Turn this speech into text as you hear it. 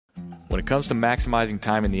When it comes to maximizing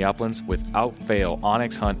time in the uplands, without fail,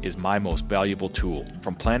 onX Hunt is my most valuable tool.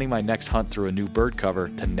 From planning my next hunt through a new bird cover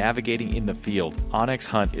to navigating in the field, onX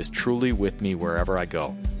Hunt is truly with me wherever I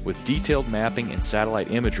go. With detailed mapping and satellite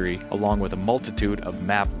imagery, along with a multitude of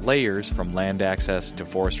map layers from land access to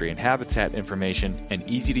forestry and habitat information, and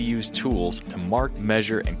easy-to-use tools to mark,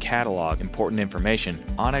 measure, and catalog important information,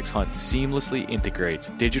 onX Hunt seamlessly integrates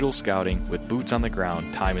digital scouting with boots on the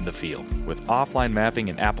ground time in the field. With offline mapping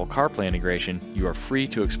and Apple CarPlay integration, you are free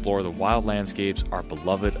to explore the wild landscapes our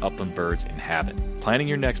beloved upland birds inhabit. Planning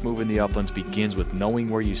your next move in the uplands begins with knowing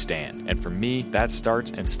where you stand, and for me, that starts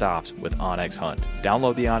and stops with onX Hunt.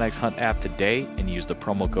 Download the onX Hunt app today and use the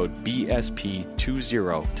promo code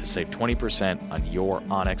BSP20 to save 20% on your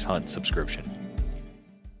onX Hunt subscription.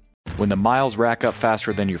 When the miles rack up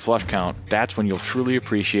faster than your flush count, that's when you'll truly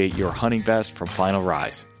appreciate your hunting vest from Final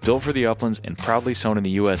Rise. Built for the uplands and proudly sewn in the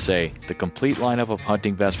USA, the complete lineup of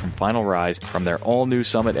hunting vests from Final Rise, from their all-new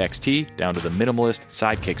Summit XT down to the minimalist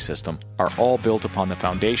Sidekick system, are all built upon the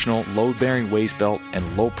foundational load-bearing waist belt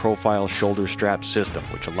and low-profile shoulder strap system,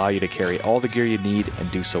 which allow you to carry all the gear you need and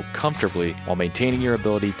do so comfortably while maintaining your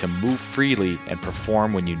ability to move freely and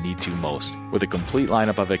perform when you need to most. With a complete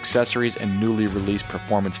lineup of accessories and newly released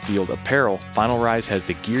performance field apparel, Final Rise has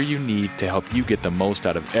the gear you need to help you get the most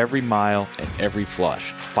out of every mile and every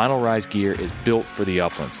flush. Final Rise gear is built for the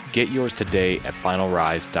uplands. Get yours today at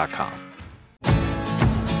finalrise.com.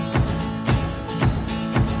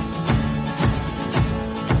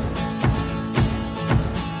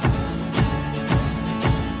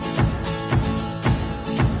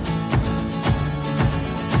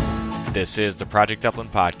 This is the Project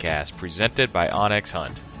Upland Podcast, presented by onX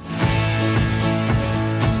Hunt.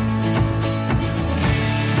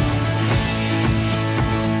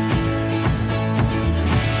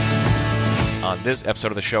 On this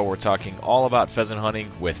episode of the show, we're talking all about pheasant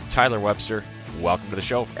hunting with Tyler Webster. Welcome to the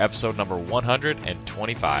show for episode number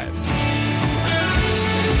 125.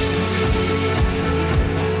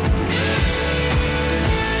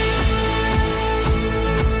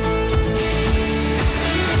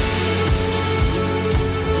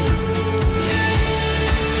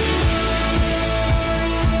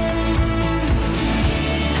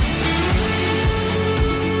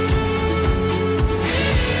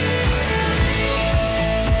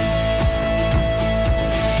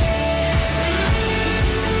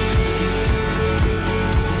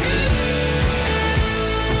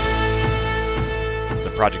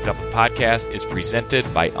 Project Upland Podcast is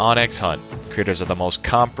presented by onX Hunt, creators of the most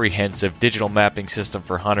comprehensive digital mapping system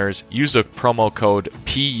for hunters. Use the promo code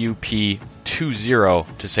PUP20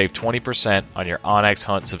 to save 20% on your onX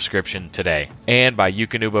Hunt subscription today. And by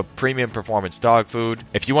Eukanuba Premium Performance Dog Food.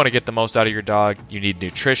 If you want to get the most out of your dog, you need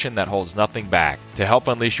nutrition that holds nothing back. To help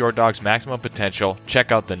unleash your dog's maximum potential,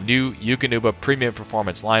 check out the new Eukanuba Premium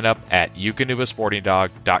Performance lineup at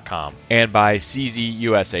eukanubasportingdog.com. And by CZ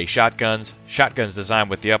USA Shotguns. Shotguns designed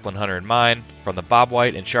with the upland hunter in mind. From the Bob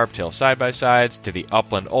White and Sharptail side-by-sides to the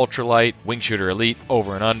Upland Ultralight, Wing Shooter Elite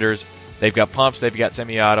over and unders. They've got pumps, they've got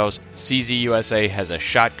semi-autos. CZ USA has a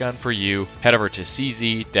shotgun for you. Head over to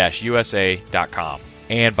cz-usa.com.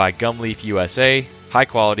 And by Gumleaf USA,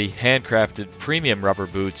 high-quality, handcrafted premium rubber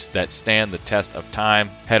boots that stand the test of time.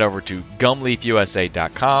 Head over to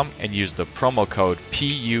gumleafusa.com and use the promo code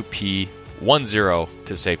PUP10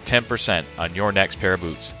 to save 10% on your next pair of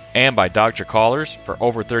boots. And by Dogtra Collars. For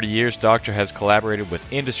over 30 years, Dogtra has collaborated with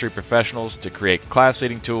industry professionals to create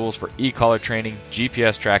class-leading tools for e-collar training,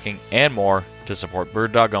 GPS tracking, and more to support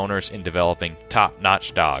bird dog owners in developing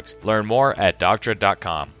top-notch dogs. Learn more at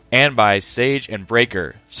Dogtra.com. And by Sage and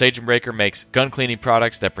Breaker. Sage and Breaker makes gun cleaning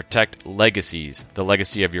products that protect legacies. The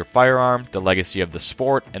legacy of your firearm, the legacy of the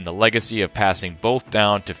sport, and the legacy of passing both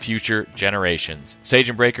down to future generations. Sage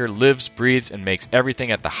and Breaker lives, breathes, and makes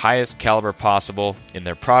everything at the highest caliber possible in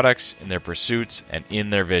their products, in their pursuits, and in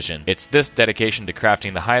their vision. It's this dedication to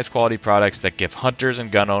crafting the highest quality products that give hunters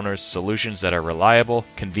and gun owners solutions that are reliable,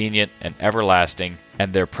 convenient, and everlasting,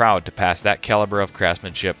 and they're proud to pass that caliber of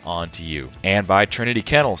craftsmanship on to you. And by Trinity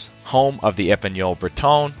Kennels, home of the Epagneul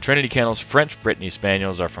Breton. Trinity Kennels French Brittany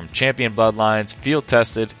Spaniels are from champion bloodlines, field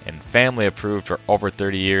tested, and family approved for over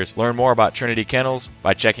 30 years. Learn more about Trinity Kennels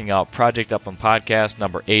by checking out Project Upland Podcast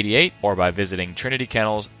number 88 or by visiting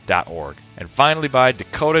trinitykennels.com. dakota283kennels.org. And finally by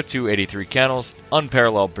Dakota 283 Kennels,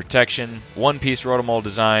 unparalleled protection, one-piece rotomold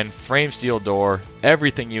design, frame steel door,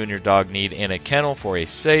 everything you and your dog need in a kennel for a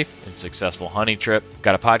safe and successful hunting trip.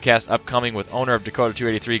 Got a podcast upcoming with owner of Dakota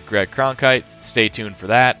 283, Greg Cronkite. Stay tuned for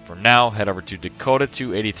that. For now, head over to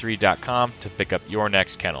dakota283.com to pick up your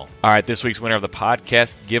next kennel. All right, this week's winner of the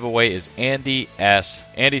podcast giveaway is Andy S.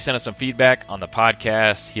 Andy sent us some feedback on the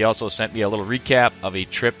podcast. He also sent me a little recap of a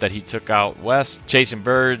trip that he took out west, chasing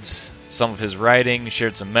birds, some of his writing,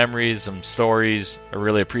 shared some memories, some stories. I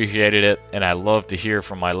really appreciated it, and I love to hear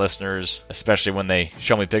from my listeners, especially when they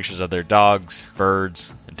show me pictures of their dogs,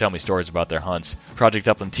 birds, and tell me stories about their hunts. Project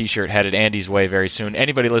Upland t-shirt headed Andy's way very soon.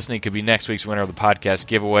 Anybody listening could be next week's winner of the podcast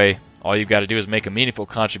giveaway. All you've got to do is make a meaningful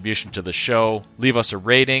contribution to the show, leave us a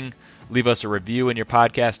rating, leave us a review in your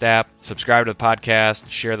podcast app, subscribe to the podcast,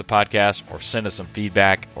 share the podcast, or send us some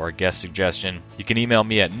feedback or a guest suggestion. You can email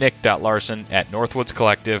me at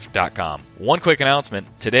nick.larson@northwoodscollective.com. One quick announcement,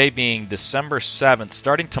 today being December 7th,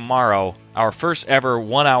 starting tomorrow, our first ever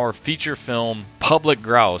 1-hour feature film, Public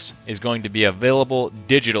Grouse, is going to be available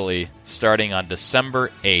digitally starting on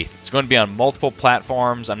December 8th. It's going to be on multiple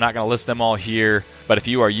platforms. I'm not going to list them all here, but if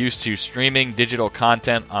you are used to streaming digital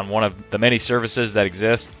content on one of the many services that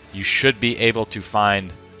exist, you should be able to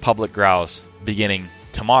find Public Grouse beginning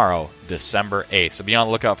tomorrow, December 8th. So be on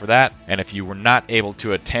the lookout for that. And if you were not able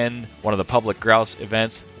to attend one of the Public Grouse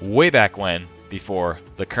events way back when, before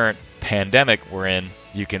the current pandemic we're in,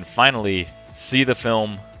 you can finally see the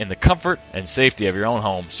film in the comfort and safety of your own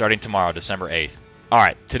home starting tomorrow, December 8th. All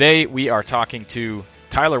right, today we are talking to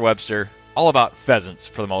Tyler Webster, all about pheasants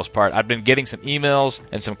for the most part. I've been getting some emails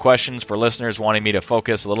and some questions for listeners wanting me to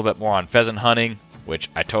focus a little bit more on pheasant hunting, which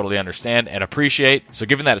I totally understand and appreciate. So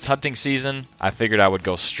given that it's hunting season, I figured I would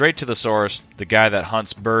go straight to the source, the guy that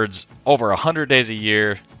hunts birds over 100 days a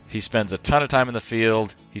year. He spends a ton of time in the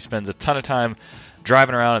field. He spends a ton of time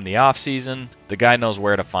driving around in the off season. The guy knows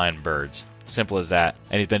where to find birds. Simple as that.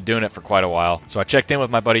 And he's been doing it for quite a while. So I checked in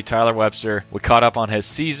with my buddy Tyler Webster. We caught up on his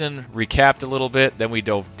season, recapped a little bit, then we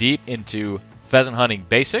dove deep into pheasant hunting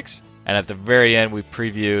basics. And at the very end, we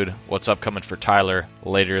previewed what's upcoming for Tyler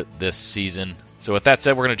later this season. So with that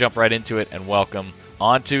said, we're going to jump right into it and welcome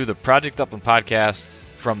onto the Project Upland podcast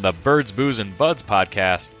from the Birds, Booze, and Buds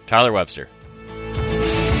podcast, Tyler Webster.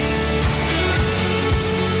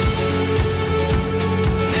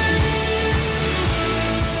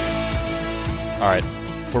 All right,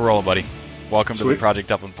 we're rolling, buddy. Welcome to the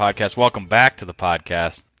Project Upland podcast. Welcome back to the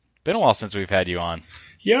podcast. Been a while since we've had you on.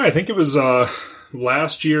 Yeah, I think it was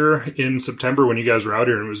last year in September when you guys were out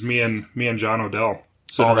here, and it was me and John Odell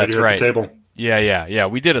sitting right here at the table. Yeah.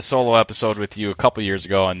 We did a solo episode with you a couple years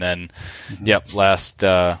ago, and then, last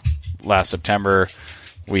September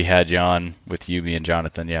we had you on with you, me, and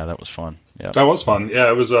Jonathan. Yeah, that was fun. Yeah, that was fun. Yeah,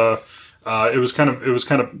 it was kind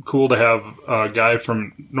of cool to have a guy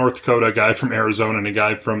from North Dakota, a guy from Arizona, and a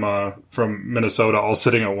guy from Minnesota all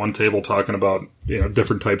sitting at one table talking about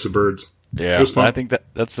different types of birds. Yeah, it was fun. I think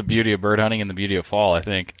that's the beauty of bird hunting and the beauty of fall, I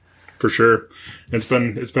think. For sure. It's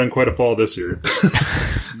been quite a fall this year.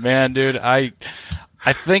 Man, dude, I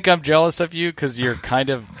think I'm jealous of you because you're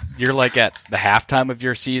like at the halftime of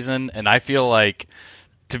your season, and I feel like,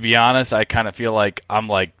 to be honest, I kind of feel like I'm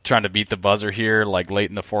like trying to beat the buzzer here, like late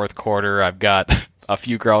in the fourth quarter. I've got a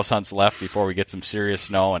few grouse hunts left before we get some serious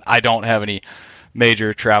snow, and I don't have any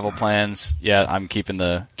major travel plans. Yeah, I'm keeping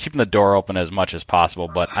the door open as much as possible,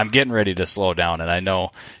 but I'm getting ready to slow down, and I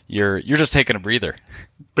know you're just taking a breather.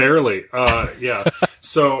 Barely. Yeah.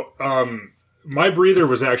 So, my breather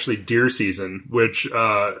was actually deer season, which,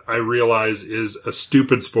 I realize is a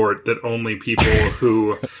stupid sport that only people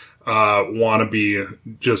who, want to be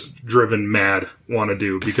just driven mad want to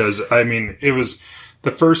do, because I mean, it was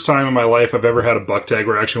the first time in my life I've ever had a buck tag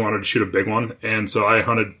where I actually wanted to shoot a big one. And so I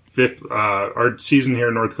hunted our season here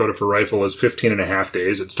in North Dakota for rifle is 15 and a half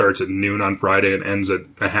days. It starts at noon on Friday and ends at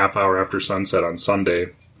a half hour after sunset on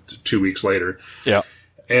Sunday, 2 weeks later. Yeah.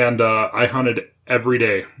 And, I hunted every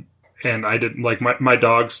day. And I didn't my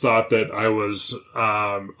dogs thought that I was,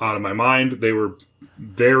 out of my mind. They were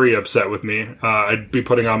very upset with me. I'd be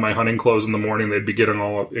putting on my hunting clothes in the morning. They'd be getting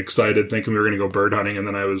all excited thinking we were going to go bird hunting. And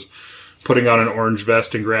then I was putting on an orange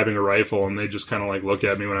vest and grabbing a rifle, and they just kind of like look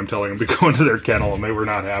at me when I'm telling them to go into their kennel, and they were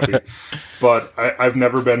not happy. But I've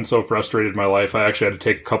never been so frustrated in my life. I actually had to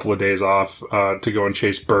take a couple of days off to go and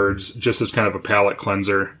chase birds, just as kind of a palate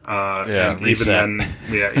cleanser. And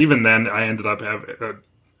even then, I ended up having.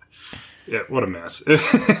 What a mess.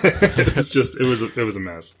 It was a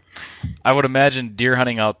mess. I would imagine deer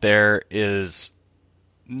hunting out there is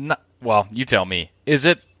not, well, you tell me. Is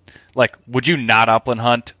it like, would you not upland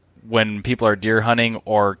hunt when people are deer hunting,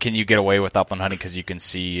 or can you get away with upland hunting because you can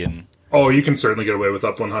see and? Oh, you can certainly get away with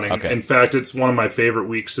upland hunting. Okay. In fact, it's one of my favorite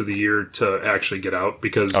weeks of the year to actually get out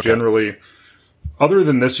because generally, other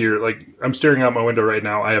than this year, like I'm staring out my window right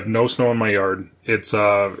now, I have no snow in my yard. It's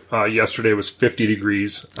yesterday was 50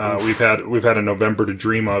 degrees. We've had a November to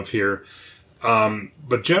dream of here.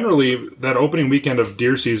 But generally, that opening weekend of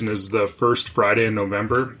deer season is the first Friday in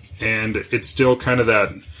November, and it's still kind of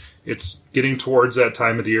that. It's getting towards that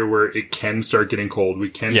time of the year where it can start getting cold. We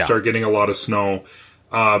can start getting a lot of snow.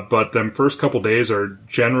 But them first couple days are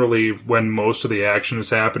generally when most of the action is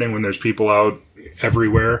happening, when there's people out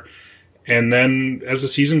everywhere. And then as the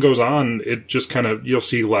season goes on, it just kind of, you'll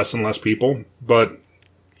see less and less people, but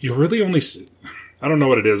you really only see, I don't know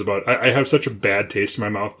what it is about, I have such a bad taste in my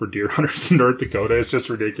mouth for deer hunters in North Dakota. It's just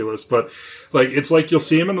ridiculous. But like, it's like you'll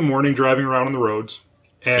see them in the morning driving around on the roads,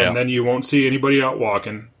 and then you won't see anybody out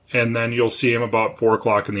walking. And then you'll see them about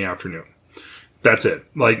 4:00 in the afternoon. That's it.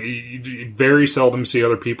 Like, you very seldom see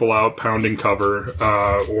other people out pounding cover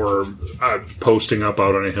or posting up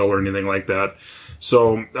out on a hill or anything like that.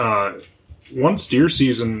 So once deer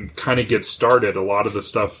season kind of gets started, a lot of the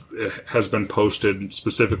stuff has been posted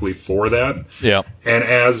specifically for that. Yeah. And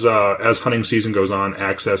as hunting season goes on,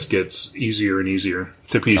 access gets easier and easier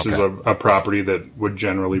to pieces of a property that would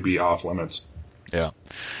generally be off limits. Yeah.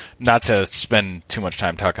 Not to spend too much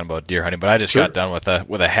time talking about deer hunting, but I just got done with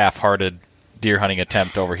a half-hearted deer hunting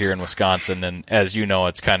attempt over here in Wisconsin, and as you know,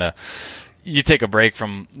 it's kind of, you take a break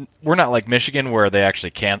from, we're not like Michigan where they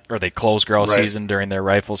actually can't, or they close grouse season during their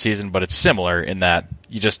rifle season, but it's similar in that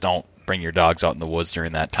you just don't bring your dogs out in the woods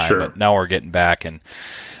during that time. But now we're getting back, and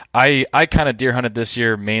I kind of deer hunted this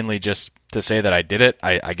year mainly just to say that I did it.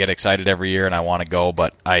 I get excited every year and I want to go,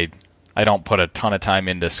 but I don't put a ton of time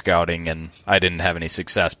into scouting, and I didn't have any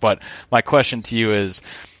success. But my question to you is,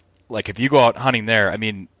 like, if you go out hunting there, I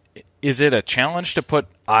mean, is it a challenge to put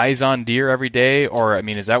eyes on deer every day? Or, I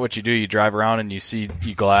mean, is that what you do? You drive around and you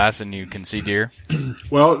glass and you can see deer?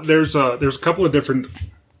 Well, there's a couple of different...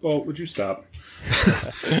 Well, would you stop?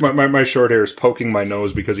 my short hair is poking my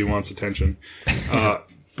nose because he wants attention.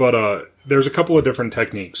 But there's a couple of different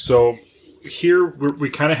techniques. So here we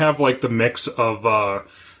kind of have like the mix of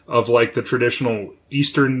like the traditional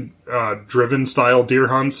Eastern driven style deer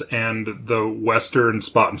hunts and the Western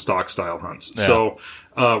spot and stalk style hunts. Yeah. So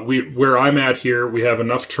where I'm at here, we have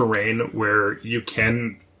enough terrain where you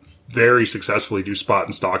can very successfully do spot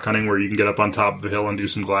and stalk hunting, where you can get up on top of a hill and do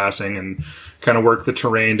some glassing and kind of work the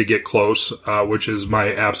terrain to get close, which is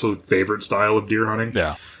my absolute favorite style of deer hunting.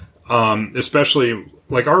 Yeah. Especially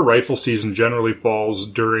like our rifle season generally falls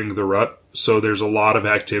during the rut. So there's a lot of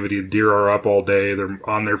activity. Deer are up all day. They're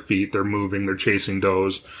on their feet. They're moving. They're chasing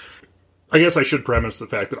does. I guess I should premise the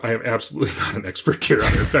fact that I am absolutely not an expert deer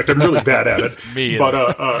hunter. In fact, I'm really bad at it. Me either.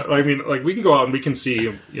 But, I mean, like, we can go out and we can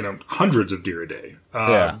see, hundreds of deer a day.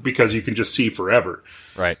 Because you can just see forever.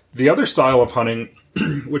 Right. The other style of hunting,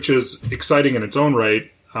 which is exciting in its own right,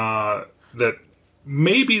 that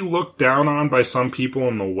may be looked down on by some people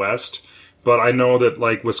in the West, but I know that,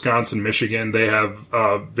 like, Wisconsin, Michigan, they have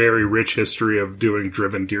a very rich history of doing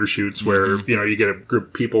driven deer shoots where, you get a group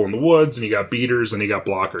of people in the woods and you got beaters and you got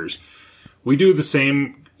blockers. We do the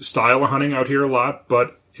same style of hunting out here a lot,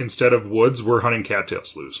 but instead of woods, we're hunting cattail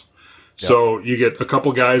sloughs. Yep. So you get a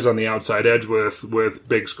couple guys on the outside edge with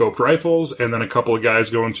big scoped rifles, and then a couple of guys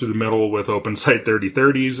going through the middle with open sight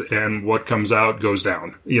 30-30s, and what comes out goes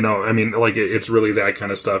down. I mean, like, it's really that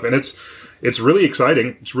kind of stuff. And it's really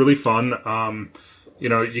exciting. It's really fun.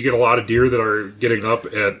 You get a lot of deer that are getting up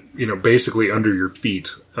at, basically under your feet,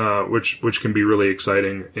 which can be really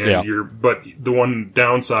exciting. And but the one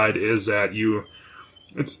downside is that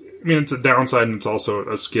it's a downside and it's also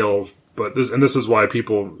a skill, but this is why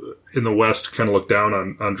people in the West kind of look down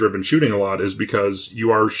on driven shooting a lot, is because you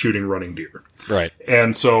are shooting running deer. Right.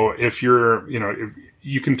 And so if you're, if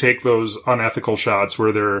you can take those unethical shots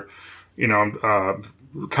where they're,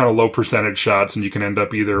 kind of low percentage shots, and you can end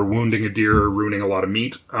up either wounding a deer or ruining a lot of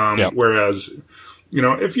meat. Whereas,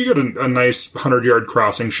 if you get a nice 100-yard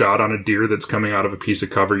crossing shot on a deer that's coming out of a piece of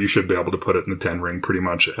cover, you should be able to put it in the 10 ring pretty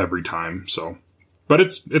much every time. So, but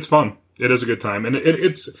it's fun. It is a good time, and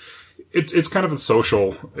it's kind of a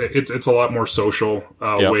social. It's a lot more social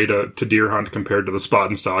way to deer hunt compared to the spot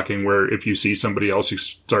and stalking, where if you see somebody else, you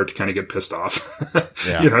start to kind of get pissed off.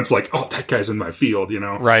 It's like, oh, that guy's in my field.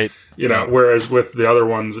 Right. Whereas with the other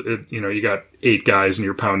ones, you got 8 guys and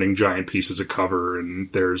you're pounding giant pieces of cover,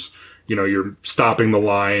 and there's, you're stopping the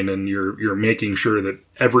line and you're making sure that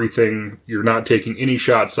everything, you're not taking any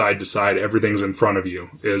shot side to side. Everything's in front of you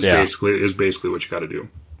is basically what you got to do.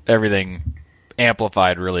 Everything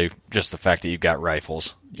amplified really just the fact that you've got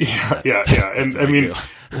rifles. Yeah. And I mean,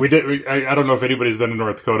 I don't know if anybody's been to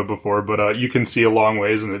North Dakota before, but you can see a long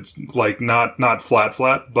ways, and it's like not flat,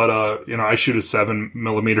 but I shoot a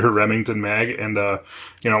 7mm Remington mag, and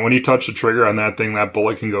when you touch the trigger on that thing, that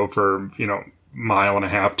bullet can go for mile and a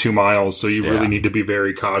half, 2 miles. So you really need to be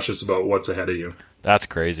very cautious about what's ahead of you. That's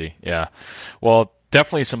crazy. Yeah. Well,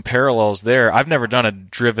 definitely some parallels there. I've never done a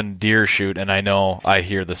driven deer shoot, and I know I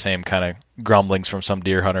hear the same kind of grumblings from some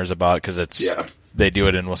deer hunters about it, because they do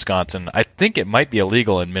it in Wisconsin. I think it might be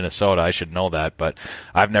illegal in Minnesota. I should know that, but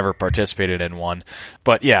I've never participated in one.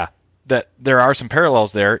 But yeah, that there are some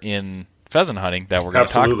parallels there in pheasant hunting that we're going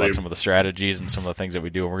to talk about, some of the strategies and some of the things that we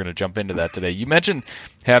do, and we're going to jump into that today. You mentioned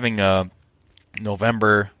having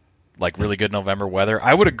November, like really good November weather.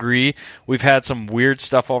 I would agree. We've had some weird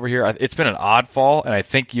stuff over here. It's been an odd fall, and I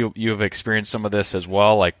think you've experienced some of this as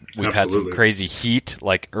well. Like we've had some crazy heat,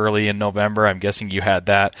 like early in November. I'm guessing you had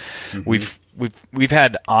that. Mm-hmm. We've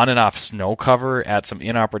had on and off snow cover at some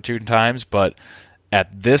inopportune times, but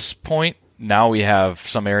at this point now we have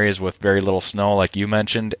some areas with very little snow, like you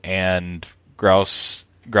mentioned, and grouse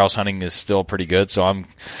hunting is still pretty good. So I'm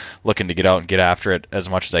looking to get out and get after it as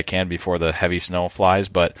much as I can before the heavy snow flies.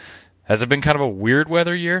 But has it been kind of a weird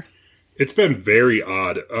weather year? It's been very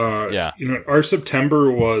odd. Our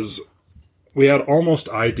September we had almost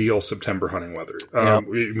ideal September hunting weather.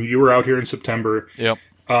 You were out here in September. Yep.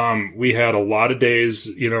 We had a lot of days,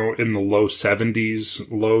 in the low 70s,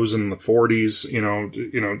 lows in the 40s,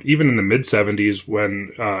 even in the mid 70s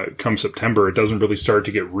when, come September, it doesn't really start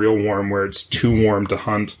to get real warm where it's too warm to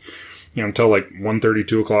hunt, until like 1:30,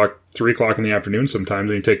 2 o'clock, 3 o'clock in the afternoon sometimes.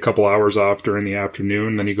 And you take a couple hours off during the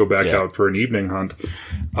afternoon, then you go back out for an evening hunt.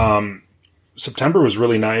 September was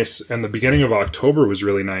really nice, and the beginning of October was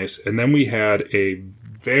really nice. And then we had a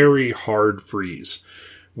very hard freeze,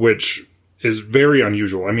 which is very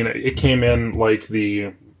unusual. I mean, it came in like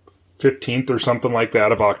the 15th or something like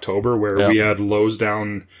that of October, where we had lows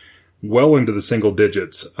down well into the single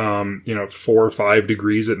digits, 4 or 5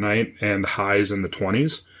 degrees at night and highs in the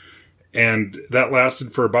 20s. And that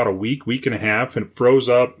lasted for about a week and a half, and it froze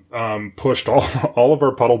up, pushed all of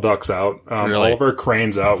our puddle ducks out, all of our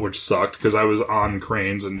cranes out, which sucked because I was on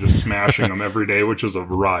cranes and just smashing them every day, which was a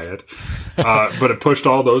riot. But it pushed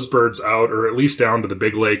all those birds out, or at least down to the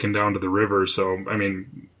big lake and down to the river. So, I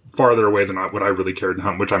mean, farther away than what I really cared to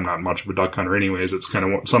hunt, which I'm not much of a duck hunter anyways. It's kind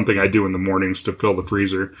of something I do in the mornings to fill the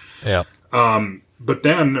freezer. Yeah. But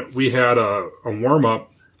then we had a warm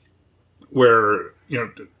up where,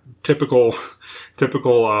 typical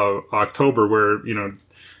October, where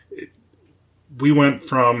we went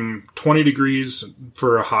from 20 degrees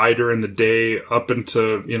for a high during the day up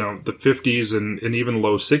into the 50s and even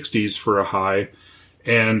low 60s for a high,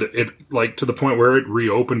 and it like to the point where it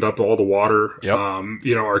reopened up all the water. Yep.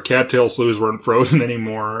 Our cattail sloughs weren't frozen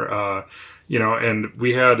anymore. And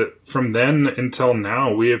we had, from then until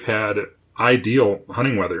now, we have had ideal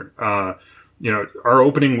hunting weather. Our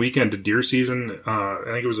opening weekend to deer season, I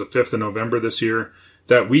think it was the 5th of November this year.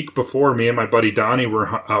 That week before, me and my buddy Donnie were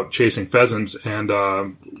out chasing pheasants, and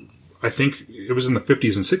I think it was in the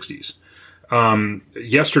 50s and 60s.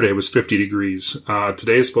 Yesterday was 50 degrees.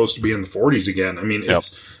 Today is supposed to be in the 40s again. I mean,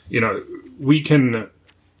 it's, we can,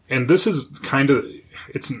 and this is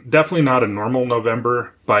it's definitely not a normal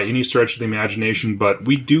November by any stretch of the imagination, but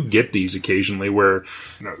we do get these occasionally where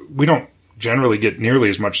we don't generally get nearly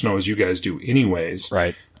as much snow as you guys do anyways.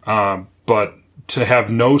 Right. But to have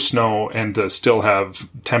no snow and to still have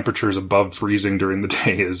temperatures above freezing during the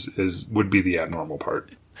day would be the abnormal part.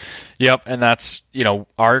 Yep. And that's,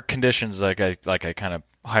 our conditions, like I kind of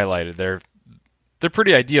highlighted, they're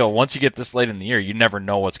pretty ideal. Once you get this late in the year, you never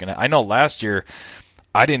know what's going to, I know last year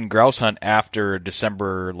I didn't grouse hunt after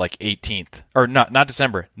December 18th, or not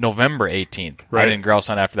December, November 18th. Right. I didn't grouse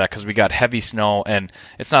hunt after that because we got heavy snow, and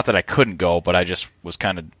it's not that I couldn't go, but I just was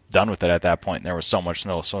kind of done with it at that point, and there was so much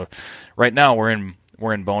snow. So right now we're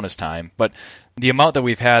in bonus time, but the amount that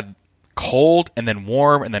we've had cold and then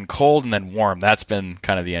warm and then cold and then warm, that's been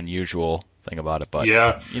kind of the unusual thing about it. But you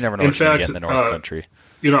never know what you're going to get in the North Country.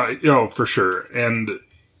 For sure. And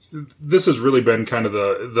this has really been kind of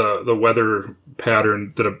the weather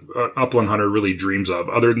pattern that an upland hunter really dreams of,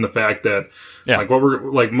 other than the fact that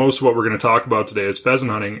most of what we're going to talk about today is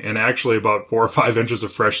pheasant hunting, and actually about 4 or 5 inches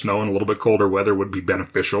of fresh snow and a little bit colder weather would be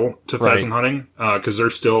beneficial to pheasant hunting, because they're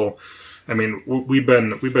still, I mean, we've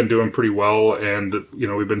been doing pretty well, and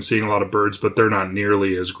we've been seeing a lot of birds, but they're not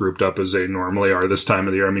nearly as grouped up as they normally are this time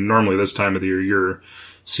of the year. I mean, normally this time of the year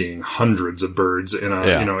seeing hundreds of birds in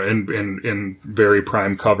in very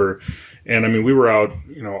prime cover. And I mean, we were out,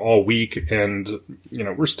 all week, and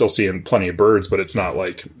we're still seeing plenty of birds, but it's not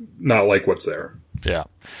like what's there. Yeah.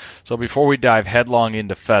 So before we dive headlong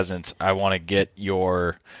into pheasants, I want to get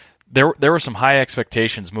your. There were some high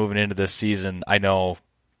expectations moving into this season. I know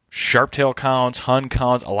sharptail counts, hun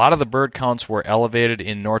counts, a lot of the bird counts were elevated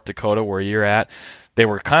in North Dakota where you're at. They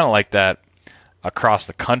were kind of like that across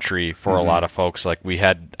the country for a lot of folks. Like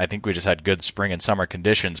I think we just had good spring and summer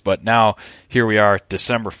conditions, but now here we are,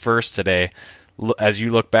 December 1st today. As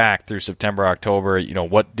you look back through September, October,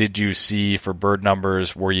 what did you see for bird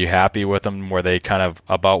numbers? Were you happy with them? Were they kind of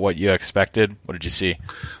about what you expected? What did you see?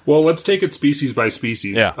 Well, let's take it species by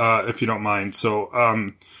species, if you don't mind. So,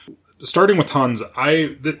 starting with huns,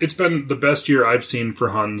 it's been the best year I've seen for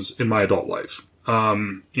huns in my adult life.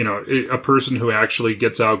 A person who actually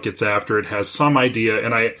gets out, gets after it, has some idea.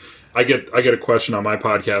 And I get a question on my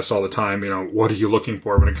podcast all the time. What are you looking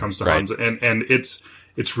for when it comes to huns? And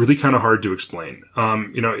it's really kind of hard to explain.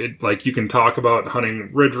 You can talk about hunting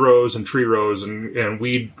ridge rows and tree rows and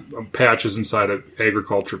weed patches inside of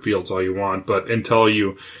agriculture fields all you want, but until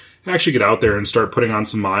you actually get out there and start putting on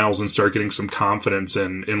some miles and start getting some confidence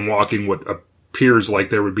in walking what appears like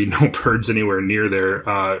there would be no birds anywhere near there,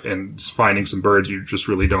 and finding some birds you just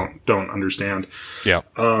really don't understand. Yeah.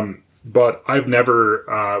 But I've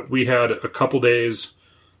never, we had a couple days,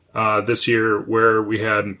 this year where we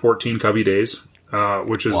had 14 covey days,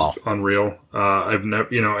 which is unreal. I've never,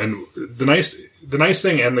 and the nice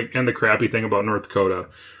thing and the crappy thing about North Dakota,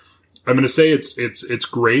 I'm going to say it's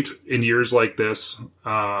great in years like this,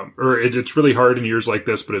 or it's really hard in years like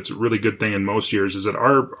this, but it's a really good thing in most years, is that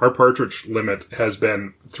our partridge limit has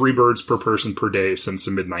been 3 birds per person per day since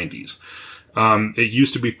the mid-90s. It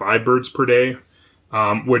used to be 5 birds per day,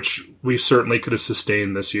 which we certainly could have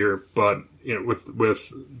sustained this year, but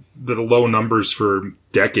with the low numbers for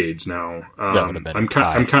decades now, I'm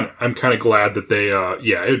kind of glad that they,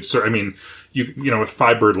 with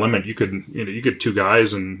 5 bird limit, you get 2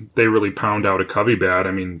 guys and they really pound out a covey bad.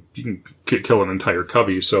 I mean, you can kill an entire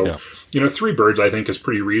covey. So, 3 birds I think is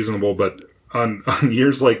pretty reasonable, but on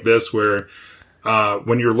years like this where,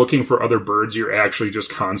 when you're looking for other birds, you're actually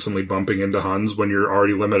just constantly bumping into huns when you're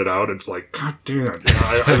already limited out. It's like, God damn it.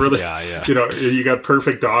 I really, you got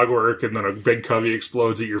perfect dog work and then a big covey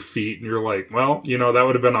explodes at your feet and you're like, well, that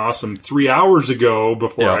would have been awesome 3 hours ago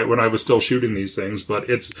when I was still shooting these things. But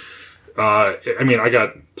it's, I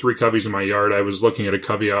got 3 coveys in my yard. I was looking at a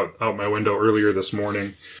covey out my window earlier this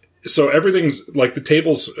morning. So everything's like the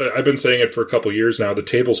tables, I've been saying it for a couple of years now, the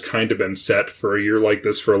table's kind of been set for a year like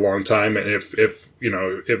this for a long time. And if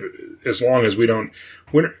as long as we don't,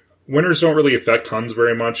 winters don't really affect huns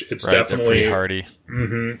very much. It's definitely hardy.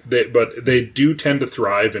 But they do tend to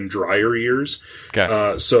thrive in drier years.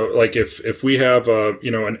 Okay. So like if we have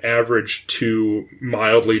an average to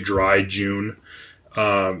mildly dry June,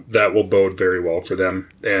 that will bode very well for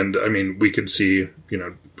them. And I mean, we could see,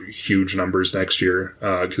 huge numbers next year,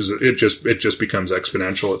 because it just becomes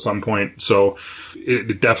exponential at some point. So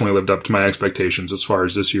it definitely lived up to my expectations as far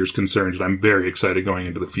as this year's concerned. And I'm very excited going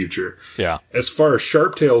into the future. Yeah. As far as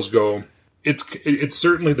sharptails go, it's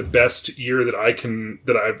certainly the best year that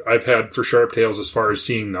I've had for sharptails as far as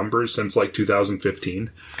seeing numbers since like 2015.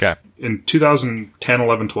 Okay. In 2010,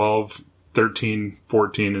 11, 12, 13,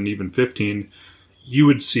 14, and even 15, you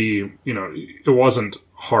would see, it wasn't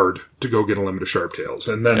hard to go get a limit of sharptails.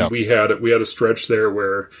 And then we had a stretch there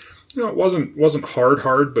where, it wasn't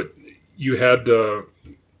hard, but you had,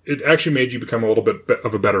 it actually made you become a little bit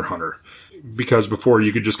of a better hunter, because before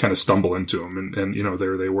you could just kind of stumble into them and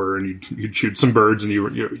there they were and you'd shoot some birds and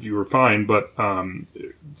you were fine. But,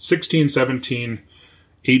 16, 17,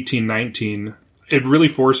 18, 19, it really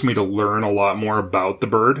forced me to learn a lot more about the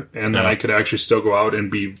bird. And then I could actually still go out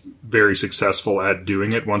and be very successful at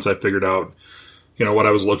doing it once I figured out, what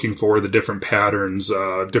I was looking for, the different patterns,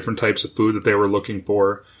 different types of food that they were looking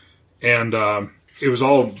for. And it was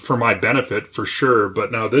all for my benefit, for sure.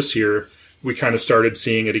 But now this year, we kind of started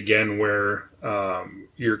seeing it again where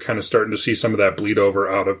you're kind of starting to see some of that bleed over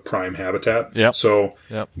out of prime habitat. Yep. So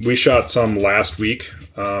we shot some last week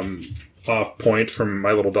off point from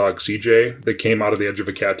my little dog CJ that came out of the edge of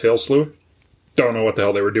a cattail slough. Don't know what the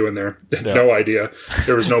hell they were doing there. No idea.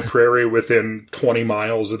 There was no prairie within 20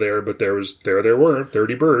 miles of there, but there were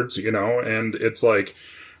 30 birds, and it's like,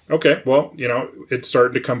 okay, well, it's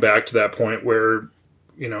starting to come back to that point where,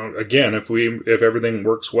 again, if everything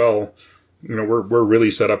works well, we're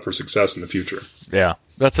really set up for success in the future. Yeah.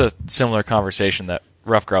 That's a similar conversation that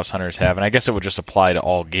rough grouse hunters have, and I guess it would just apply to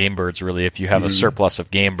all game birds, really. If you have a surplus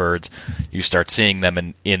of game birds, you start seeing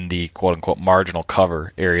them in the quote-unquote marginal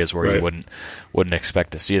cover areas where you wouldn't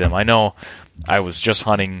expect to see them. I know I was just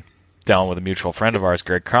hunting down with a mutual friend of ours,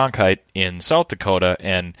 Greg Cronkite, in South Dakota,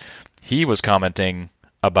 and he was commenting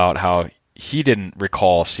about how he didn't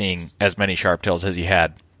recall seeing as many sharptails as he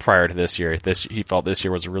had prior to this year. He felt this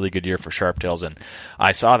year was a really good year for sharptails, and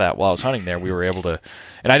I saw that while I was hunting there. We were able to,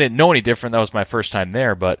 and I didn't know any different. That was my first time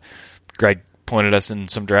there, but Greg pointed us in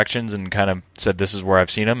some directions and kind of said, this is where I've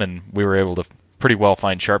seen them, and we were able to pretty well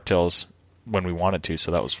find sharptails when we wanted to, so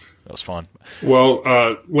that was fun.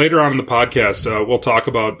 Well, later on in the podcast, we'll talk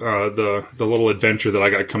about the little adventure that I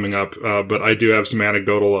got coming up, but I do have some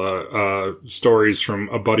anecdotal stories from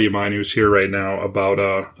a buddy of mine who's here right now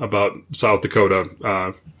about South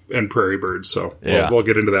Dakota and prairie birds, so we'll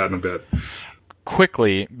get into that in a bit.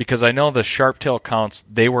 Quickly, because I know the sharptail counts,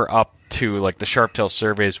 they were up to, like, the sharptail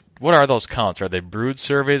surveys. What are those counts? Are they brood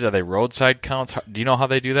surveys? Are they roadside counts? Do you know how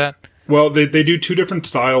they do that? Well, they do two different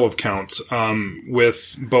style of counts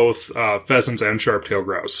with both pheasants and sharptail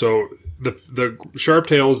grouse. So the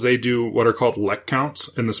sharptails, they do what are called lek counts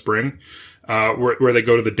in the spring, where they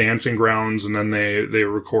go to the dancing grounds and then they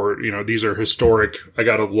record. These are historic. I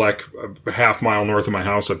got a lek a half mile north of my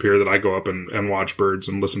house up here that I go up and watch birds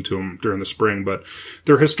and listen to them during the spring. But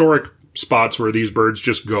they're historic spots where these birds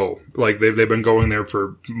just go. Like they've been going there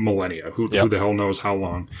for millennia. Who the hell knows how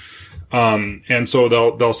long? And so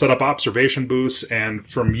they'll set up observation booths, and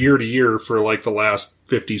from year to year for like the last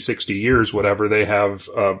 50, 60 years, whatever, they have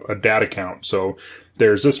a data count. So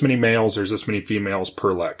there's this many males, there's this many females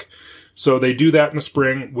per lek. So they do that in the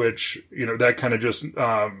spring, which, that kind of just,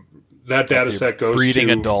 that data set goes breeding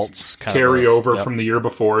to adults carry over from the year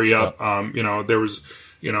before. Yep. There was,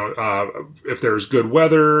 if there's good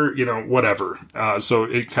weather, whatever. So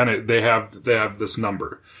it kind of, they have this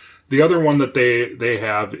number. The other one that they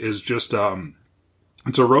have is just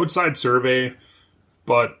it's a roadside survey,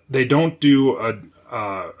 but they don't do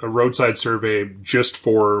a roadside survey just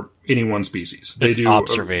for any one species. They do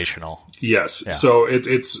observational. Yes, yeah. So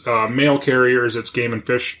it's mail carriers, it's game and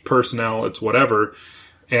fish personnel, it's whatever,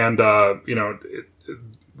 and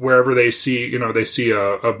wherever they see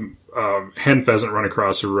a hen pheasant run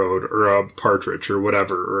across a road, or a partridge, or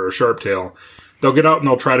whatever, or a sharptail. They'll get out and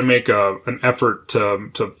they'll try to make an effort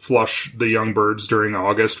to flush the young birds during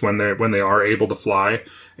August when they are able to fly,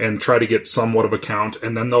 and try to get somewhat of a count,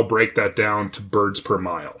 and then they'll break that down to birds per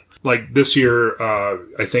mile. Like this year,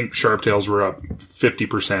 I think sharptails were up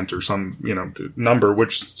 50% or some number,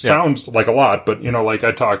 which sounds like a lot, but like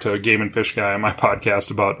I talked to a game and fish guy on my podcast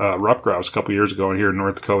about rough grouse a couple years ago here in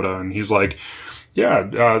North Dakota, and he's like,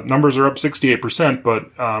 numbers are up 68%,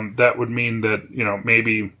 but that would mean that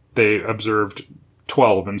maybe they observed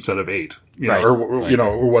 12 instead of 8, or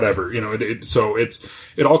whatever, so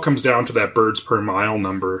it all comes down to that birds per mile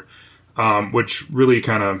number, which really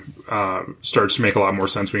kind of starts to make a lot more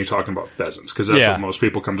sense when you're talking about pheasants, because that's what most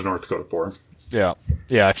people come to North Dakota for. Yeah.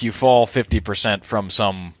 If you fall 50% from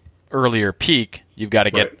some earlier peak, you've got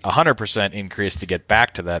to get 100% increase to get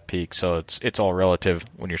back to that peak. So it's all relative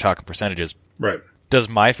when you're talking percentages. Right. Does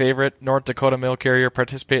my favorite North Dakota mail carrier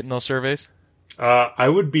participate in those surveys? I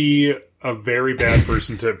would be a very bad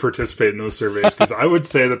person to participate in those surveys, because I would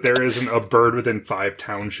say that there isn't a bird within 5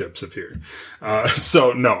 townships of here.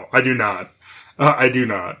 So no, I do not. I do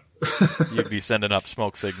not. You'd be sending up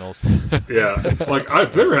smoke signals. Yeah. It's like, I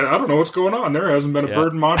don't know what's going on. There hasn't been a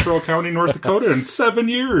bird in Montreal County, North Dakota in 7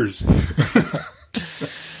 years.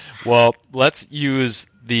 Well, let's use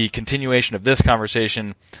the continuation of this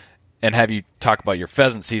conversation and have you talk about your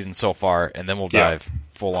pheasant season so far, and then we'll dive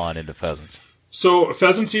full on into pheasants. So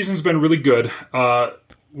pheasant season's been really good.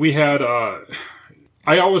 We had,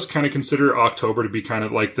 I always kind of consider October to be kind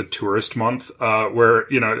of like the tourist month, where,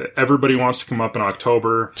 everybody wants to come up in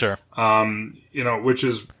October. Sure. Which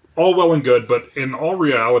is all well and good, but in all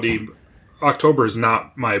reality, October is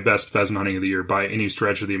not my best pheasant hunting of the year by any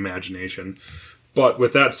stretch of the imagination. But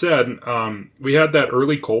with that said, we had that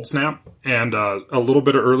early cold snap and a little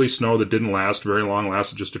bit of early snow that didn't last very long,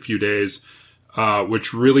 lasted just a few days.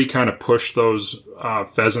 Which really kind of pushed those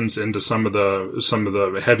pheasants into some of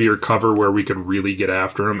the heavier cover where we could really get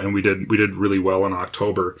after them, and we did really well in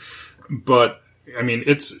October. But I mean,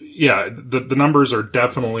 the numbers are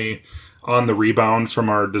definitely on the rebound from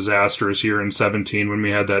our disasters here in 2017 when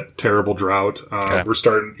we had that terrible drought. We're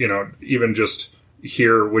starting, even just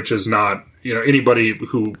here, which is not, anybody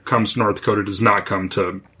who comes to North Dakota does not come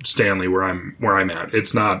to Stanley where I'm at.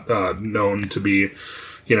 It's not known to be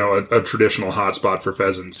a traditional hotspot for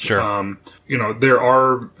pheasants. Sure. There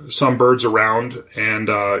are some birds around, and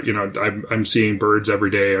I'm seeing birds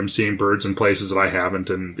every day. I'm seeing birds in places that I haven't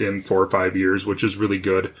in 4 or 5 years, which is really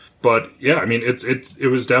good. But yeah, I mean, it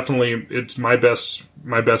was definitely, it's my best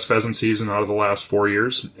pheasant season out of the last 4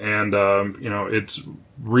 years, and it's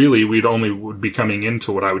really, would be coming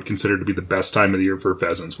into what I would consider to be the best time of the year for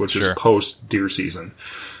pheasants, which is post deer season.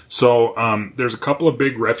 So there's a couple of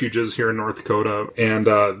big refuges here in North Dakota, and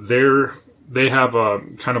they have a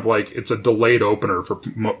kind of like, it's a delayed opener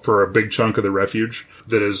for a big chunk of the refuge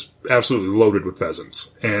that is absolutely loaded with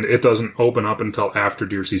pheasants, and it doesn't open up until after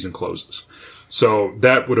deer season closes. So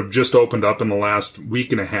that would have just opened up in the last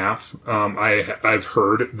week and a half. I've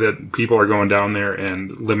heard that people are going down there and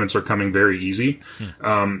limits are coming very easy.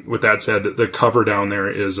 With that said, the cover down there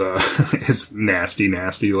is is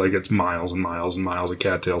nasty. Like, it's miles and miles and miles of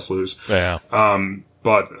cattail sloughs. Yeah.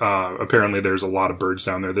 But apparently there's a lot of birds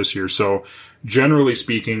down there this year. So generally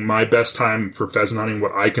speaking, my best time for pheasant hunting,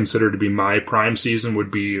 what I consider to be my prime season,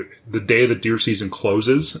 would be the day that deer season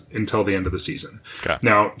closes until the end of the season. Okay.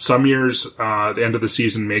 Now, some years, the end of the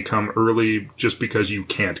season may come early just because you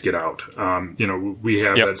can't get out. We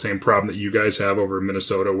have that same problem that you guys have over in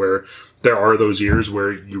Minnesota, where there are those years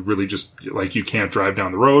where you really just, like, you can't drive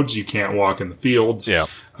down the roads, you can't walk in the fields. Yeah.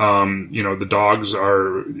 The dogs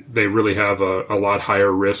they really have a lot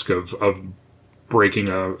higher risk of breaking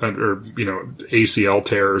or ACL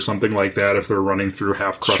tear or something like that if they're running through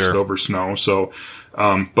half crusted over snow. So,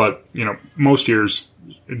 but most years,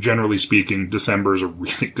 generally speaking, December is a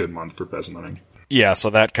really good month for pheasant hunting. Yeah. So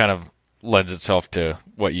that kind of lends itself to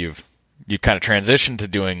what you kind of transitioned to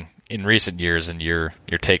doing in recent years, and you're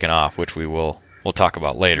taking off, which we'll talk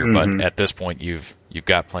about later. Mm-hmm. But at this point, you've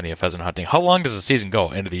got plenty of pheasant hunting. How long does the season go?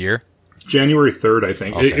 End of the year? January 3rd, I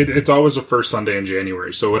think. Okay. It's always the first Sunday in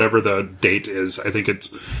January. So whatever the date is, I think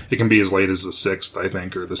it can be as late as the 6th, I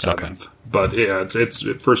think, or the 7th. Okay. But yeah, it's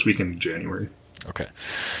first weekend in January. Okay.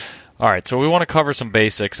 All right. So we want to cover some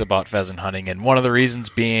basics about pheasant hunting. And one of the reasons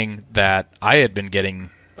being that I had been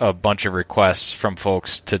getting a bunch of requests from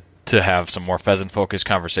folks to have some more pheasant-focused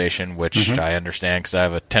conversation, which I understand because I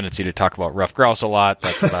have a tendency to talk about rough grouse a lot.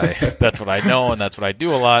 That's what I know, and that's what I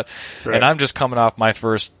do a lot. Right. And I'm just coming off my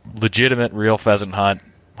first legitimate real pheasant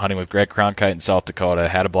hunting with Greg Cronkite in South Dakota.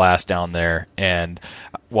 Had a blast down there, and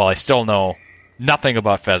while I still know nothing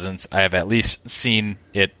about pheasants, I have at least seen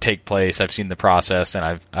it take place. I've seen the process,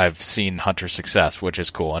 and I've seen hunter success, which is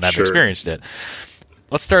cool, and I've experienced it.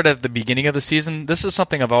 Let's start at the beginning of the season. This is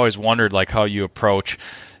something I've always wondered, like how you approach.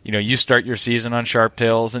 You start your season on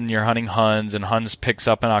sharptails and you're hunting huns, and huns picks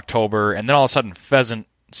up in October, and then all of a sudden pheasant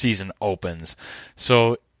season opens.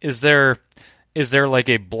 So is there like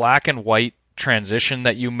a black and white transition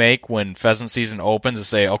that you make when pheasant season opens to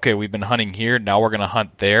say, okay, we've been hunting here, now we're going to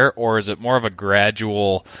hunt there? Or is it more of a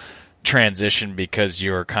gradual transition because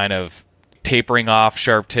you're kind of tapering off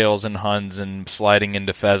sharptails and huns and sliding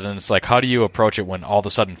into pheasants? Like, how do you approach it when all of a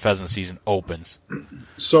sudden pheasant season opens?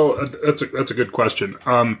 So that's a good question.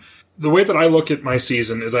 The way that I look at my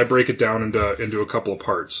season is I break it down into a couple of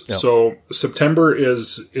parts. Yep. So September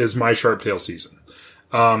is my sharptail season.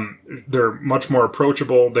 They're much more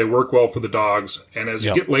approachable. They work well for the dogs. And as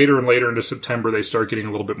you get later and later into September, they start getting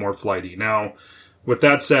a little bit more flighty. Now, with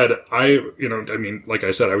that said, like I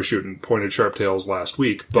said, I was shooting pointed sharptails last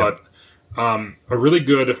week, but a really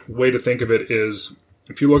good way to think of it is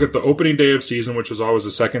if you look at the opening day of season, which was always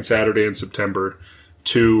the second Saturday in September,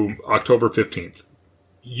 to October 15th,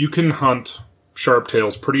 you can hunt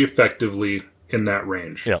sharptails pretty effectively in that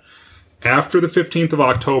range. Yep. After the 15th of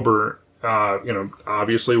October,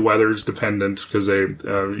 obviously weather's dependent because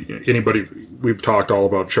we've talked all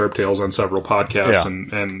about sharptails on several podcasts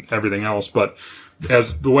and everything else, but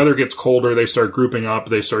as the weather gets colder, they start grouping up.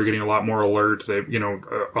 They start getting a lot more alert.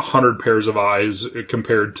 100 pairs of eyes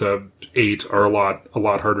compared to 8 are a lot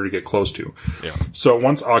harder to get close to. Yeah. So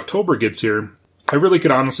once October gets here, I really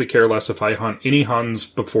could honestly care less if I hunt any huns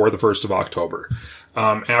before the 1st of October.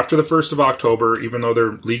 After the 1st of October, even though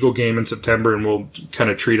they're legal game in September and we'll kind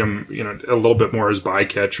of treat them, a little bit more as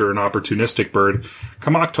bycatch or an opportunistic bird,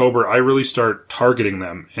 come October, I really start targeting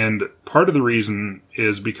them. And part of the reason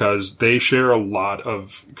is because they share a lot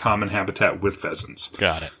of common habitat with pheasants.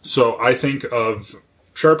 Got it. So I think of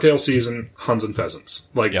sharptail season, huns and pheasants.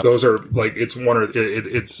 Those are it's one or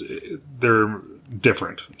they're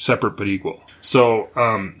different, separate but equal. So,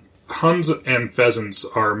 huns and pheasants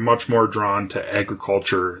are much more drawn to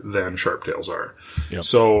agriculture than sharptails are. Yep.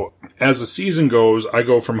 So as the season goes, I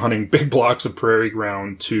go from hunting big blocks of prairie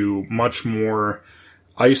ground to much more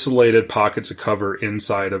isolated pockets of cover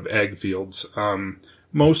inside of ag fields.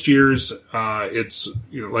 most years, it's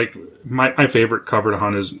like my favorite cover to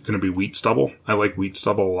hunt is going to be wheat stubble. I like wheat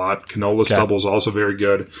stubble a lot. Canola stubble is also very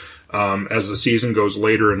good. As the season goes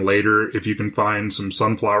later and later, if you can find some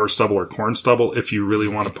sunflower stubble or corn stubble, if you really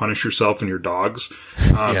want to punish yourself and your dogs,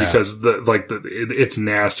 because it's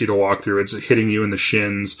nasty to walk through. It's hitting you in the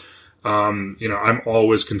shins. I'm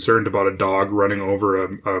always concerned about a dog running over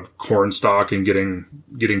a corn stalk and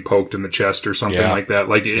getting poked in the chest or something like that.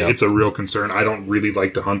 It's a real concern. I don't really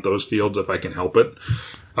like to hunt those fields if I can help it.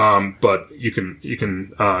 But you can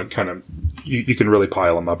really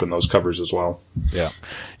pile them up in those covers as well. Yeah.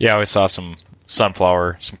 I always saw some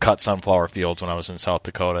cut sunflower fields when I was in South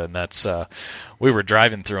Dakota, and that's we were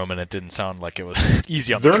driving through them, and it didn't sound like it was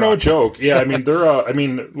easy on the They're no joke. Yeah, I mean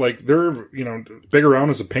they're big around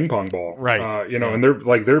as a ping pong ball, right? And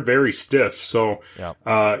they're very stiff. So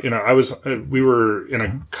we were in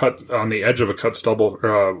a cut on the edge of a cut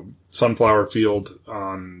stubble sunflower field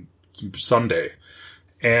on Sunday,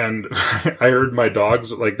 and I heard my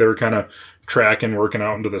dogs they were kind of tracking, working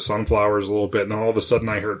out into the sunflowers a little bit, and then all of a sudden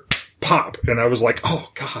I heard pop, and I was like, oh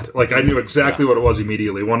god, I knew exactly what it was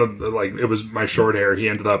immediately. One of it was my short hair. He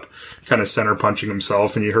ended up kind of center punching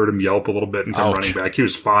himself, and you heard him yelp a little bit and come running back. He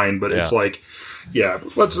was fine, but it's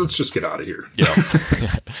let's just get out of here.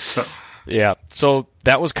 So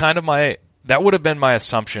that was kind of that would have been my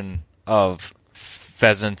assumption of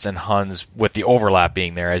pheasants and huns, with the overlap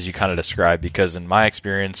being there, as you kind of described, because in my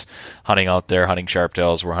experience hunting out there, hunting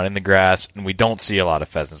sharptails, we're hunting the grass, and we don't see a lot of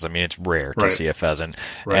pheasants. I mean, it's rare to see a pheasant.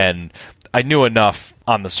 Right. And I knew enough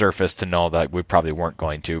on the surface to know that we probably weren't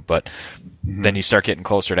going to, but then you start getting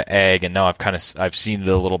closer to ag, and now I've seen it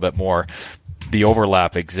a little bit more. The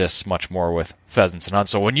overlap exists much more with pheasants and huns.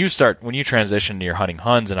 So when you transition to your hunting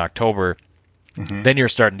huns in October, then you're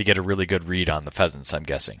starting to get a really good read on the pheasants, I'm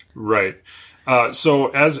guessing. Right. So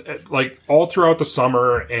as all throughout the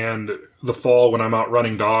summer and the fall when I'm out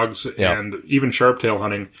running dogs and even sharptail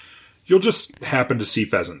hunting, you'll just happen to see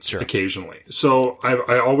pheasants occasionally. So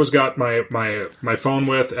I always got my phone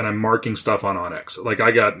with, and I'm marking stuff on Onyx.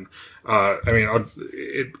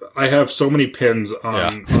 I have so many pins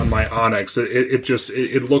on my Onyx.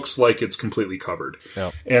 It looks like it's completely covered.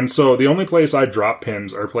 Yeah. And so the only place I drop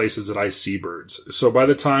pins are places that I see birds. So by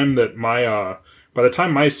the time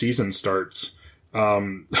my season starts,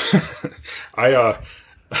 that's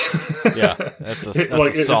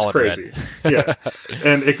it's crazy. Yeah.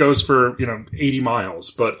 And it goes for, 80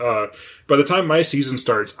 miles. But, by the time my season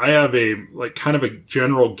starts, I have kind of a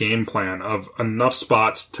general game plan of enough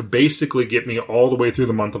spots to basically get me all the way through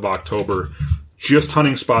the month of October, just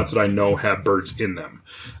hunting spots that I know have birds in them.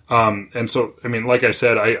 And so, like I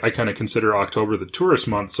said, I kind of consider October the tourist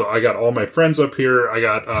month. So I got all my friends up here. I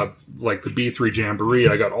got, the B3 Jamboree.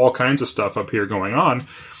 I got all kinds of stuff up here going on.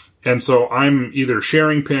 And so I'm either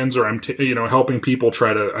sharing pins or I'm, helping people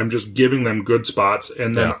I'm just giving them good spots.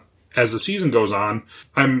 And then as the season goes on,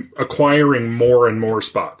 I'm acquiring more and more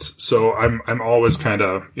spots. So I'm always kind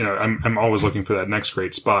of, I'm always looking for that next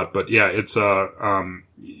great spot. But yeah, it's,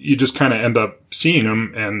 you just kind of end up seeing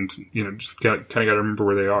them, and just kind of got to remember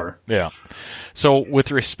where they are. Yeah. So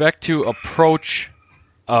with respect to approach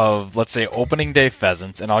of, let's say, opening day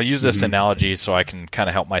pheasants, and I'll use this analogy so I can kind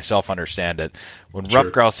of help myself understand it. When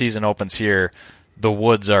rough grouse season opens here, the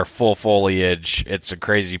woods are full foliage. It's a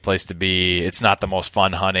crazy place to be. It's not the most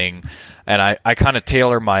fun hunting, and I kind of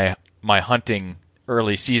tailor my hunting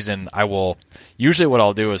early season. Usually what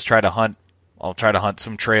I'll do is I'll try to hunt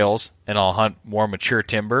some trails, and I'll hunt more mature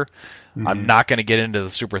timber. I'm not going to get into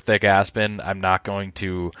the super thick aspen. I'm not going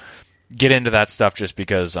to get into that stuff just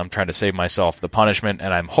because I'm trying to save myself the punishment,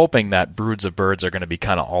 and I'm hoping that broods of birds are going to be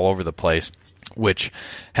kind of all over the place, which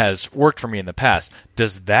has worked for me in the past.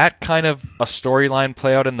 Does that kind of a storyline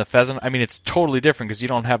play out in the pheasant? I mean, it's totally different because you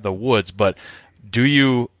don't have the woods, but do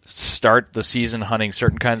you start the season hunting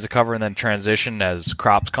certain kinds of cover and then transition as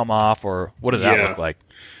crops come off, or what does that look like?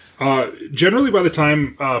 Generally, by the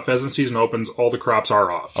time pheasant season opens, all the crops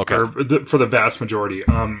are off. Okay. For the vast majority.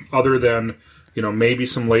 Other than, maybe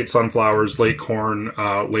some late sunflowers, late corn,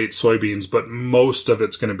 late soybeans, but most of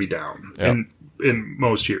it's going to be down in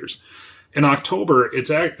most years. In October,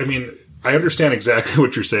 I understand exactly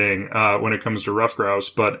what you're saying when it comes to rough grouse,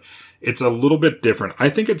 but it's a little bit different. I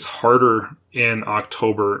think it's harder in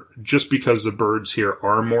October just because the birds here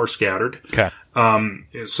are more scattered. Okay.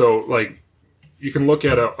 You can look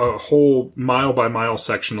at a whole mile by mile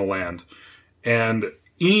section of land, and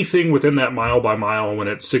anything within that mile by mile, when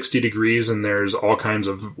it's 60 degrees and there's all kinds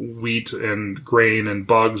of wheat and grain and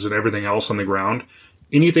bugs and everything else on the ground,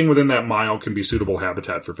 anything within that mile can be suitable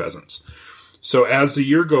habitat for pheasants. So as the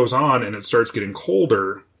year goes on and it starts getting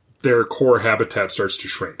colder, their core habitat starts to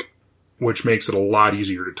shrink, which makes it a lot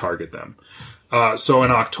easier to target them. So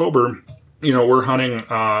in October, we're hunting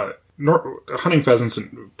pheasants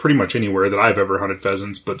in pretty much anywhere that I've ever hunted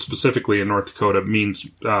pheasants, but specifically in North Dakota means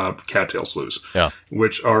cattail sloughs,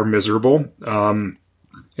 which are miserable.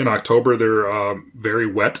 In October, they're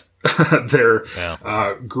very wet. They're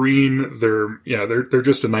green. They're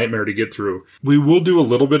just a nightmare to get through. We will do a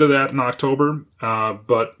little bit of that in October,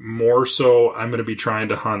 but more so, I'm going to be trying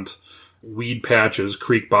to hunt weed patches,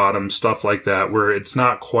 creek bottoms, stuff like that, where it's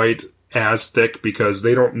not quite as thick because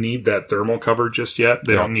they don't need that thermal cover just yet.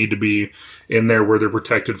 They don't need to be in there where they're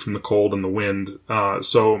protected from the cold and the wind.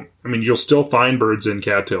 So, I mean, you'll still find birds in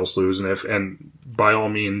cattail sloughs, and by all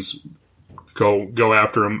means, go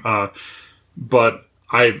after them. But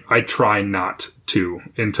I try not to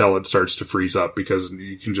until it starts to freeze up, because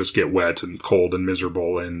you can just get wet and cold and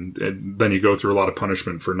miserable, and then you go through a lot of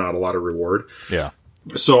punishment for not a lot of reward. Yeah.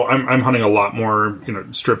 So I'm hunting a lot more,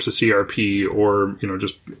 strips of CRP or,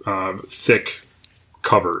 just thick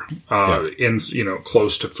cover in,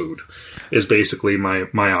 close to food is basically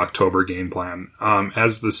my October game plan.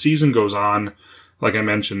 As the season goes on, like I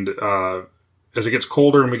mentioned, as it gets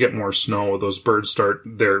colder and we get more snow, those birds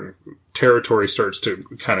their territory starts to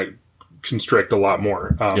kind of constrict a lot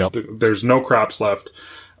more. There's no crops left.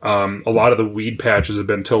 A lot of the weed patches have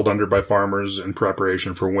been tilled under by farmers in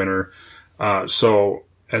preparation for winter. So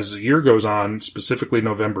as the year goes on, specifically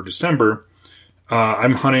November, December,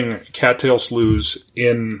 I'm hunting cattail sloughs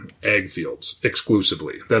in ag fields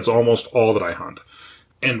exclusively. That's almost all that I hunt.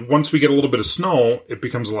 And once we get a little bit of snow, it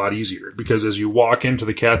becomes a lot easier, because as you walk into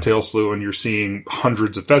the cattail slough and you're seeing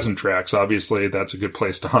hundreds of pheasant tracks, obviously that's a good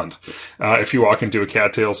place to hunt. If you walk into a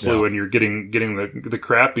cattail slough and you're getting the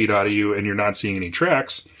crap beat out of you and you're not seeing any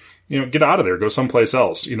tracks, get out of there, go someplace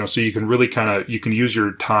else, so you can really you can use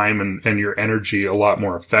your time and your energy a lot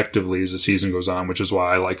more effectively as the season goes on, which is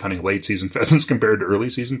why I like hunting late season pheasants compared to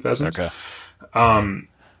early season pheasants. Okay. And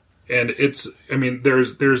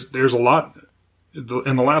there's a lot.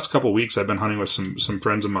 In the last couple of weeks, I've been hunting with some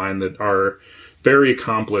friends of mine that are very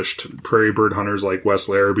accomplished prairie bird hunters, like Wes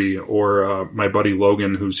Larrabee, or my buddy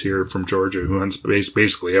Logan, who's here from Georgia, who hunts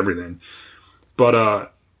basically everything.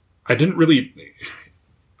 But I didn't really...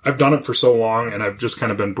 I've done it for so long, and I've just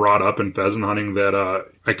kind of been brought up in pheasant hunting that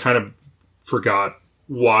I kind of forgot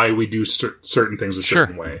why we do certain things a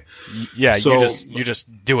certain way. Yeah, so, you just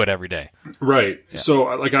do it every day. Right. Yeah. So,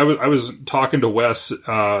 I was talking to Wes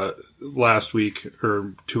last week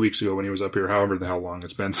or 2 weeks ago when he was up here, however the hell long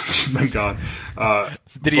it's been since he's been gone.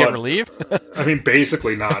 Did he ever leave? I mean,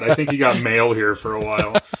 basically not. I think he got mail here for a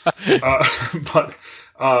while. But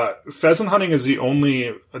pheasant hunting is the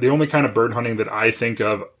only kind of bird hunting that I think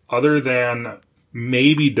of, other than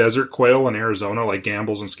maybe desert quail in Arizona, like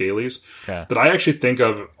Gamble's and Scaley's, that I actually think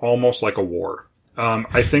of almost like a war.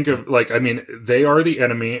 I think of they are the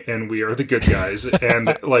enemy and we are the good guys.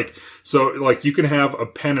 And you can have a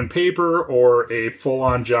pen and paper or a full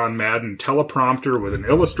on John Madden teleprompter with an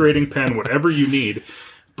illustrating pen, whatever you need.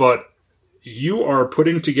 But you are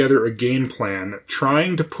putting together a game plan,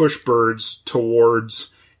 trying to push birds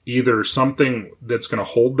towards either something that's going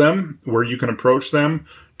to hold them, where you can approach them,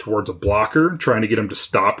 towards a blocker, trying to get them to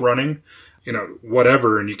stop running,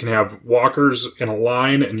 whatever. And you can have walkers in a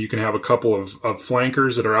line, and you can have a couple of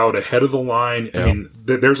flankers that are out ahead of the line. Yeah. I mean,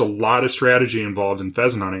 there's a lot of strategy involved in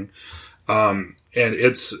pheasant hunting. And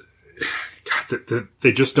it's... God,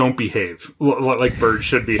 they just don't behave like birds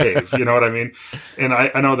should behave. You know what I mean? And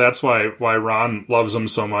I know that's why Ron loves them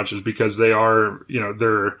so much, is because they are,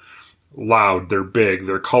 they're loud, they're big,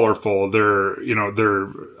 they're colorful,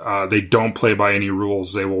 they don't play by any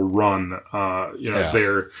rules. They will run.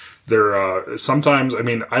 They're sometimes, I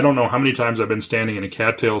mean, I don't know how many times I've been standing in a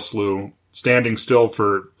cattail slough, standing still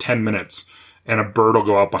for 10 minutes, and a bird will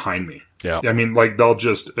go out behind me. Yeah. I mean,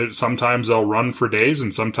 sometimes they'll run for days,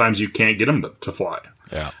 and sometimes you can't get them to fly.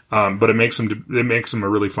 Yeah. But it makes them a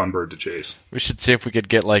really fun bird to chase. We should see if we could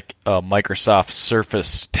get like a Microsoft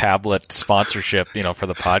Surface tablet sponsorship, for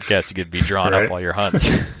the podcast. You could be drawn up while your hunts.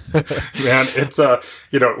 Man, it's,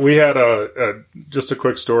 we had just a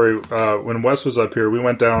quick story. When Wes was up here, we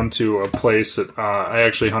went down to a place that, I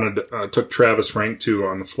actually took Travis Frank to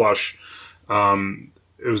on the Flush.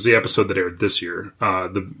 It was the episode that aired this year,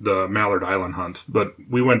 the Mallard Island hunt. But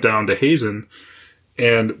we went down to Hazen,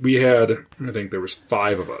 and we had, I think there was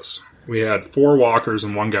 5 of us. We had 4 walkers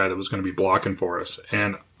and 1 guy that was going to be blocking for us.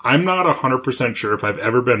 And I'm not 100% sure if I've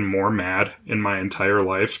ever been more mad in my entire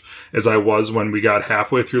life as I was when we got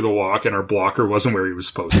halfway through the walk and our blocker wasn't where he was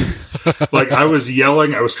supposed to be. Like, I was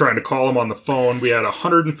yelling, I was trying to call him on the phone. We had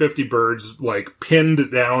 150 birds, like,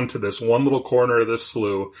 pinned down to this one little corner of this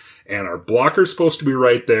slough, and our blocker's supposed to be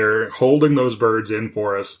right there holding those birds in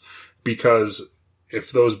for us, because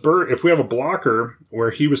if we have a blocker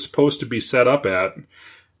where he was supposed to be set up at,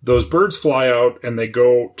 those birds fly out and they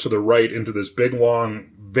go to the right into this big, long,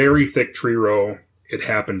 very thick tree row. It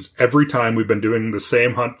happens every time. We've been doing the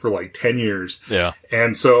same hunt for like 10 years. Yeah.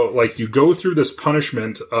 And so, like, you go through this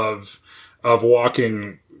punishment of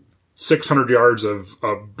walking 600 yards of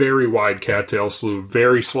a very wide cattail slough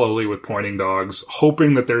very slowly with pointing dogs,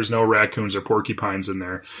 hoping that there's no raccoons or porcupines in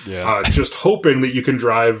there. Yeah. Just hoping that you can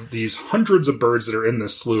drive these hundreds of birds that are in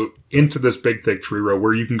this slough into this big, thick tree row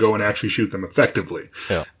where you can go and actually shoot them effectively.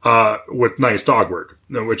 Yeah. With nice dog work,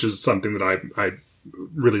 which is something that I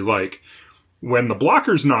really like. When the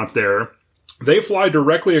blocker's not there, they fly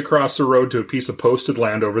directly across the road to a piece of posted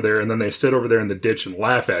land over there, and then they sit over there in the ditch and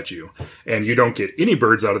laugh at you. And you don't get any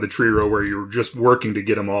birds out of the tree row where you're just working to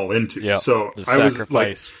get them all into. Yep. So the I was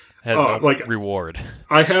sacrifice has no reward.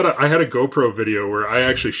 I had a GoPro video where I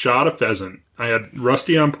actually shot a pheasant. I had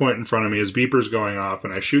Rusty on point in front of me, his beeper's going off,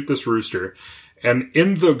 and I shoot this rooster. And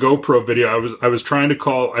in the GoPro video, I was trying to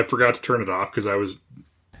call. I forgot to turn it off because I was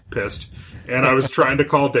pissed. And I was trying to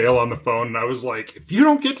call Dale on the phone, and I was like, if you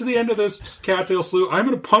don't get to the end of this cattail slough, I'm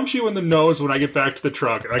going to punch you in the nose when I get back to the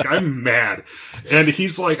truck. Like, I'm mad. And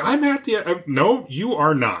he's like, I'm at the end. No, you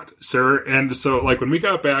are not, sir. And so, like, when we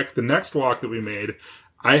got back, the next walk that we made,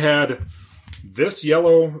 I had this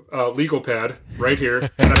yellow legal pad right here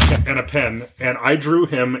and a pen, and I drew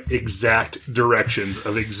him exact directions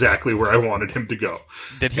of exactly where I wanted him to go.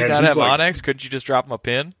 Did he not have Onyx? Couldn't you just drop him a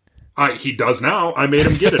pin? He does now. I made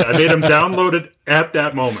him get it. I made him download it at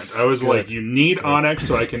that moment. I was like, you need Onyx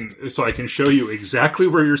so I can show you exactly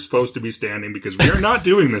where you're supposed to be standing, because we are not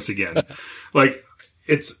doing this again. Like,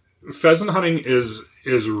 pheasant hunting is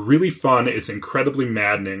really fun. It's incredibly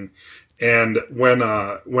maddening. And when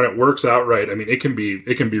it works out right, I mean, it can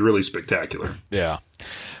be really spectacular. Yeah.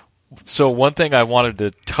 So one thing I wanted to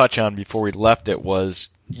touch on before we left it was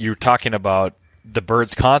you're talking about the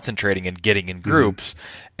birds concentrating and getting in groups.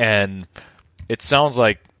 Mm-hmm. And it sounds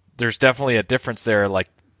like there's definitely a difference there. Like,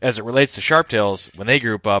 as it relates to sharptails, when they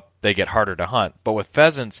group up, they get harder to hunt. But with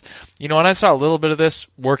pheasants, and I saw a little bit of this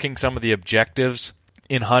working some of the objectives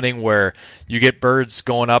in hunting where you get birds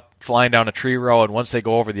going up, flying down a tree row, and once they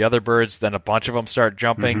go over the other birds, then a bunch of them start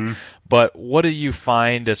jumping. Mm-hmm. But what do you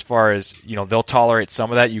find as far as, they'll tolerate some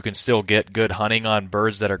of that? You can still get good hunting on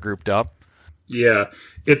birds that are grouped up? Yeah,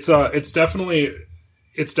 it's definitely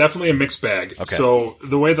a mixed bag. Okay. So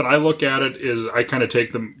the way that I look at it is I kind of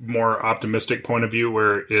take the more optimistic point of view,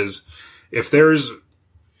 where is if there's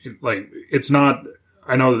like, it's not,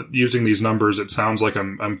 I know that using these numbers, it sounds like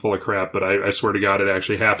I'm full of crap, but I swear to God, it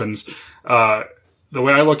actually happens. The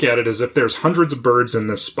way I look at it is if there's hundreds of birds in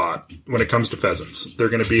this spot, when it comes to pheasants, they're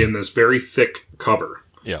going to be in this very thick cover.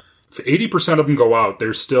 Yeah. If 80% of them go out,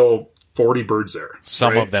 there's still 40 birds there.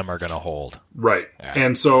 Some of them are going to hold. Right. Yeah.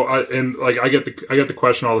 And so, I get the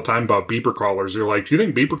question all the time about beeper callers. They're like, do you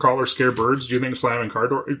think beeper callers scare birds? Do you think slamming car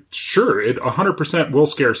door? Sure, it 100% will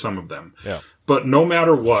scare some of them. Yeah. But no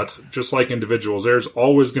matter what, just like individuals, there's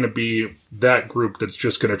always going to be that group that's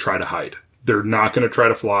just going to try to hide. They're not going to try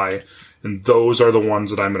to fly. And those are the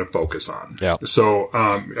ones that I'm going to focus on. Yeah. So,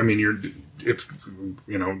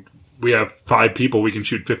 we have 5 people, we can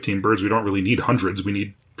shoot 15 birds. We don't really need hundreds. We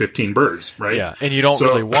need 15 birds, right? Yeah, and you don't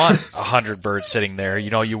really want 100 birds sitting there.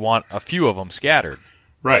 You want a few of them scattered.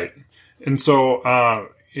 Right. And so,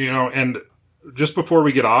 and just before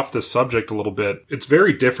we get off this subject a little bit, it's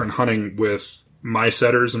very different hunting with my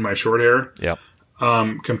setters and my short hair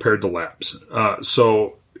compared to labs.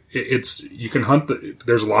 So you can hunt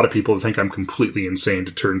there's a lot of people that think I'm completely insane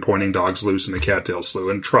to turn pointing dogs loose in the cattail slough,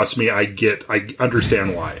 and trust me, I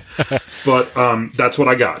understand why. But that's what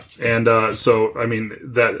I got. And so I mean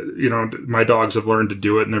that my dogs have learned to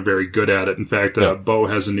do it, and they're very good at it. In fact, Bo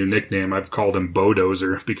has a new nickname. I've called him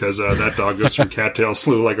Bodozer because that dog goes through cattail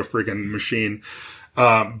slough like a freaking machine.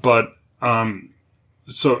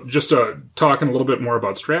 So just talking a little bit more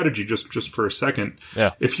about strategy, just for a second.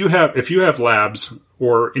 Yeah. If you have labs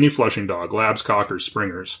or any flushing dog, labs, cockers,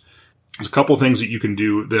 springers, there's a couple things that you can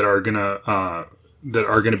do that are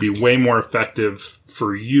gonna be way more effective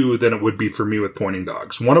for you than it would be for me with pointing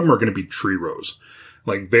dogs. One of them are going to be tree rows,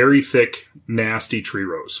 like very thick, nasty tree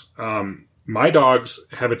rows. My dogs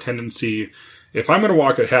have a tendency, if I'm going to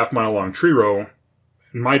walk a half-mile long tree row,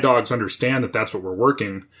 and my dogs understand that that's what we're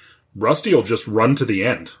working, Rusty will just run to the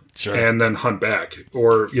end and then hunt back,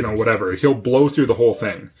 or, you know, whatever. He'll blow through the whole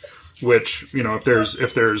thing, which, you know, if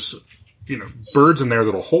there's, you know, birds in there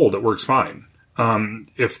that'll hold, it works fine.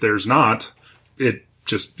 If there's not, it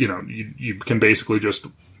just, you know, you can basically just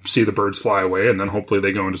see the birds fly away, and then hopefully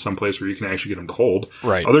they go into some place where you can actually get them to hold.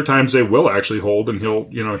 Right. Other times they will actually hold, and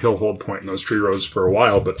he'll hold point in those tree rows for a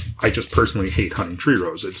while, but I just personally hate hunting tree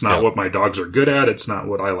rows. It's not what my dogs are good at. It's not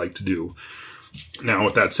what I like to do. Now,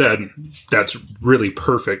 with that said, that's really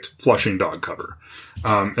perfect flushing dog cover.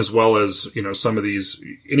 As well as, you know, some of these,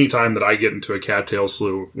 anytime that I get into a cattail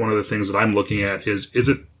slough, one of the things that I'm looking at is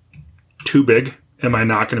it too big? Am I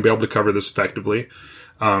not going to be able to cover this effectively?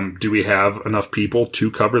 Do we have enough people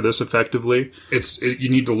to cover this effectively? You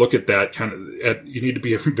need to look at that you need to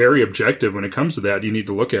be very objective when it comes to that. You need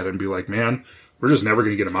to look at it and be like, man, we're just never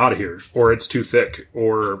going to get them out of here, or it's too thick,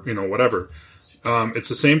 or, you know, whatever. It's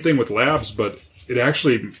the same thing with labs, but it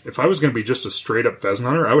actually, if I was going to be just a straight up pheasant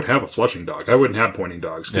hunter, I would have a flushing dog. I wouldn't have pointing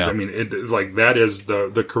dogs, because I mean, that is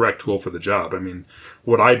the correct tool for the job. I mean,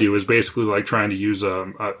 what I do is basically like trying to use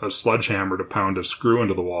a sledgehammer to pound a screw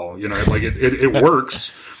into the wall. You know, like it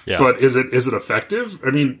works, but is it effective? I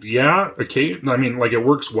mean, like it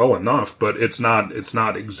works well enough, but it's not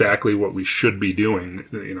exactly what we should be doing.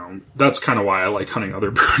 You know, that's kind of why I like hunting other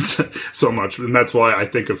birds so much, and that's why I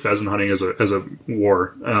think of pheasant hunting as a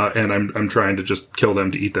war, and I'm trying to just kill them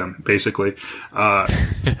to eat them, basically.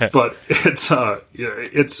 But it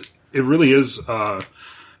really is.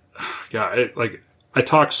 I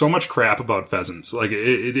talk so much crap about pheasants. Like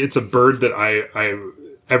it's a bird that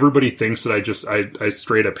everybody thinks that I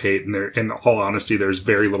straight up hate. And in all honesty, there's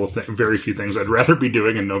very few things I'd rather be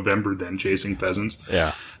doing in November than chasing pheasants.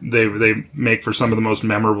 Yeah. They make for some of the most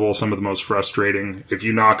memorable, some of the most frustrating. If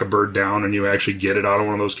you knock a bird down and you actually get it out of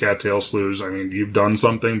one of those cattail sloughs, I mean, you've done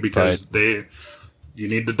something, because you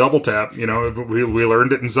need to double tap. You know, we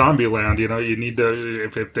learned it in Zombieland. You know, you need to,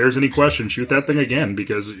 if there's any question, shoot that thing again,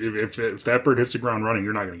 because if that bird hits the ground running,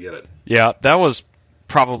 you're not going to get it. Yeah, that was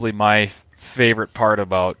probably my favorite part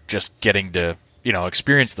about just getting to, you know,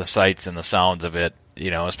 experience the sights and the sounds of it, you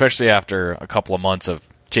know, especially after a couple of months of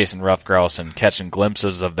chasing ruffed grouse and catching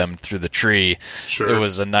glimpses of them through the tree. Sure. It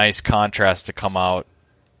was a nice contrast to come out.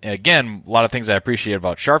 And again, a lot of things I appreciate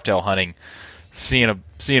about sharptail hunting, seeing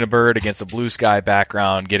a bird against a blue sky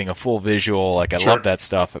background, getting a full visual, like I love that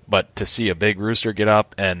stuff. But to see a big rooster get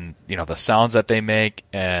up, and, you know, the sounds that they make,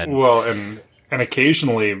 and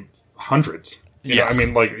occasionally hundreds. You know, I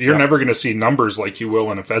mean, like, you're never going to see numbers like you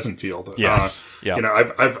will in a pheasant field. Yes. You know,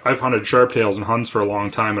 I've hunted sharptails and huns for a long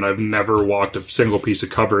time, and I've never walked a single piece of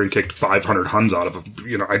cover and kicked 500 huns out of them.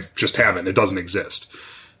 You know, I just haven't. It doesn't exist.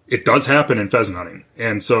 It does happen in pheasant hunting.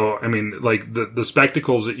 And so, I mean, like, the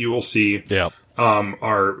spectacles that you will see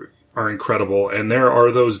are incredible. And there are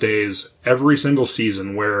those days every single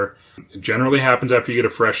season where it generally happens after you get a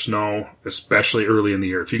fresh snow, especially early in the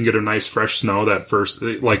year. If you can get a nice fresh snow that first,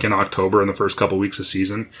 like in October in the first couple weeks of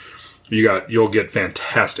season, you'll get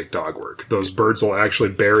fantastic dog work. Those birds will actually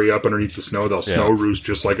bury up underneath the snow. They'll snow roost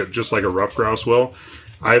just like a ruffed grouse will.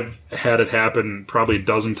 I've had it happen probably a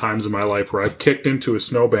dozen times in my life where I've kicked into a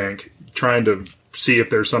snowbank trying to see if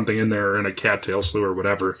there's something in there, in a cattail slough or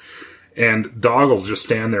whatever. And dog will just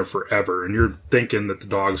stand there forever, and you're thinking that the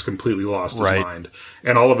dog's completely lost his mind.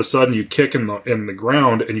 And all of a sudden, you kick in the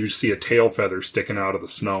ground, and you see a tail feather sticking out of the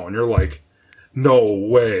snow, and you're like, "No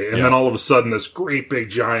way!" And then all of a sudden, this great big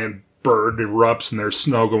giant bird erupts, and there's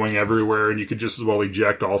snow going everywhere, and you could just as well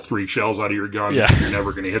eject all 3 shells out of your gun. Yeah. You're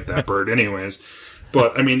never going to hit that bird, anyways.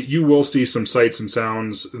 But I mean, you will see some sights and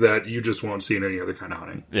sounds that you just won't see in any other kind of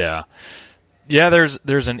hunting. Yeah. Yeah,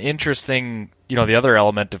 there's an interesting, you know, the other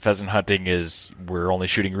element to pheasant hunting is we're only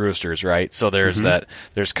shooting roosters, right? So there's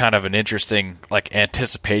there's kind of an interesting, like,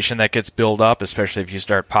 anticipation that gets built up, especially if you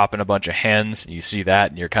start popping a bunch of hens. You see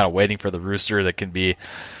that, and you're kind of waiting for the rooster. That can be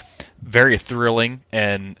very thrilling.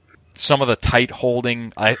 And some of the tight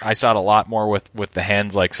holding, I saw it a lot more with the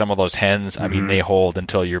hens. Like, some of those hens, I mean, they hold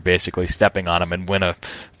until you're basically stepping on them. And when a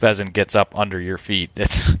pheasant gets up under your feet,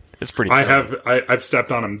 it's pretty cool. I've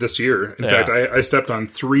stepped on them this year. In fact, I stepped on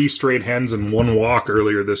 3 straight hens in one walk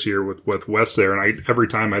earlier this year with Wes there, and every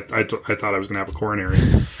time I thought I was going to have a coronary.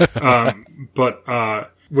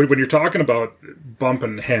 But when you're talking about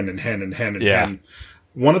bumping hen and hen and hen and hen,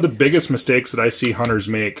 one of the biggest mistakes that I see hunters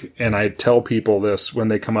make, and I tell people this when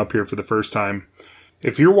they come up here for the first time,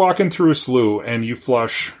 if you're walking through a slough and you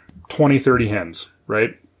flush 20, 30 hens,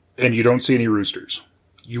 right, and you don't see any roosters,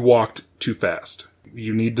 you walked too fast.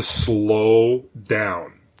 You need to slow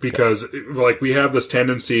down, because like, we have this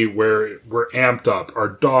tendency where we're amped up. Our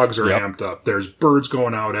dogs are amped up. There's birds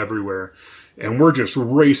going out everywhere. And we're just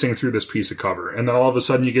racing through this piece of cover. And then all of a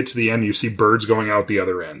sudden you get to the end, you see birds going out the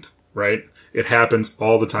other end, right? It happens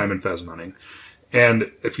all the time in pheasant hunting.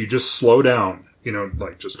 And if you just slow down,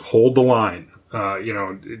 like just hold the line,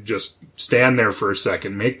 just stand there for a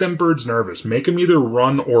second, make them birds nervous, make them either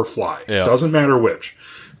run or fly. Yeah. Doesn't matter which.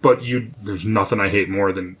 But there's nothing I hate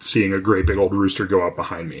more than seeing a great big old rooster go out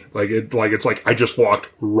behind me. It's like I just walked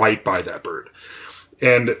right by that bird.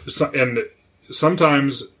 And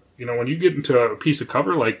sometimes, when you get into a piece of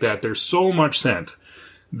cover like that, there's so much scent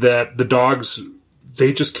that the dogs,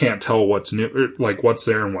 they just can't tell what's new, like what's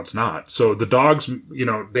there and what's not. So the dogs,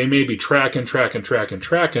 they may be tracking,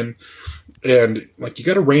 and like you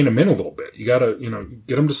got to rein them in a little bit. You got to,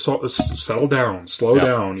 get them to settle down, slow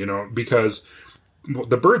down, because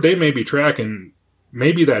the bird they may be tracking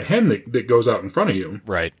may be that hen that goes out in front of you.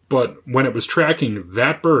 Right. But when it was tracking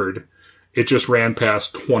that bird, it just ran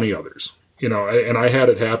past 20 others. And I had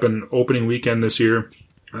it happen opening weekend this year.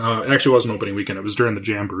 It actually wasn't opening weekend. It was during the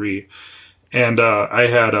Jamboree. And I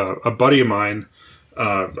had a buddy of mine,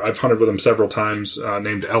 I've hunted with him several times,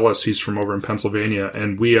 named Ellis. He's from over in Pennsylvania.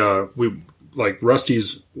 And we like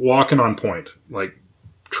Rusty's walking on point, like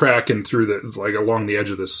tracking through along the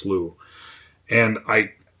edge of this slough. And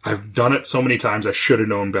I've done it so many times. I should have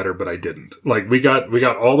known better, but I didn't. Like we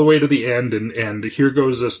got all the way to the end, and here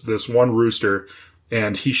goes this one rooster,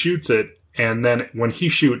 and he shoots it. And then when he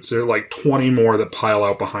shoots, there are like 20 more that pile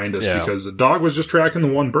out behind us because the dog was just tracking the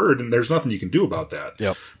one bird, and there's nothing you can do about that.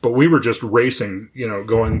 Yep. But we were just racing,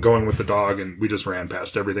 going with the dog, and we just ran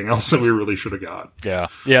past everything else that we really should have got. Yeah.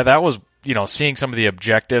 Yeah, that was, seeing some of the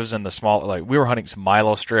objectives and the small, like we were hunting some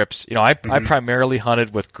Milo strips. I primarily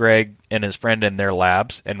hunted with Greg and his friend in their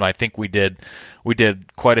labs, and I think we did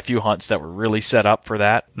quite a few hunts that were really set up for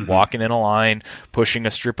that, walking in a line, pushing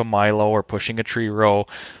a strip of Milo or pushing a tree row.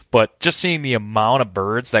 But just seeing the amount of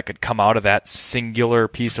birds that could come out of that singular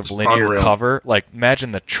piece of linear cover, like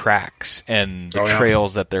imagine the tracks and the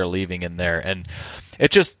trails that they're leaving in there. And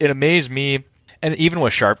it amazed me. And even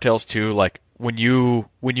with sharptails too, like when you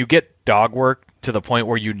get dog work to the point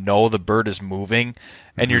where the bird is moving,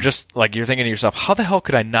 and you're just like, you're thinking to yourself, how the hell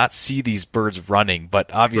could I not see these birds running? But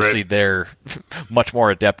obviously they're much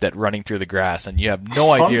more adept at running through the grass, and you have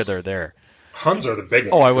no idea they're there. Huns are the big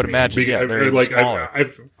ones. Oh, I would imagine. Yeah, they're like smaller.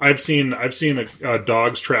 I've seen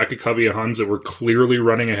dogs track a covey of Huns that were clearly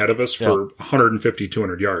running ahead of us for 150,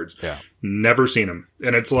 200 yards. Yeah, never seen them,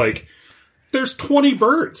 and it's like there's 20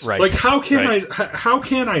 birds. Right. Like how can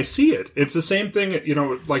I see it? It's the same thing,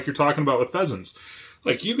 like you're talking about with pheasants.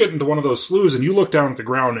 Like you get into one of those sloughs and you look down at the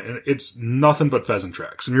ground and it's nothing but pheasant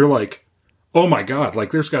tracks, and you're like, oh my God,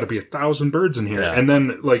 like there's got to be 1,000 birds in here. Yeah. And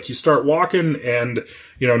then like you start walking and,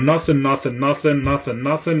 nothing.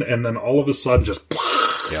 And then all of a sudden just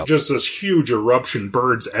this huge eruption,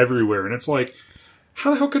 birds everywhere. And it's like,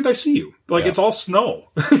 how the hell could I see you? Like it's all snow.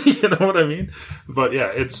 You know what I mean? But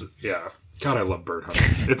God, I love bird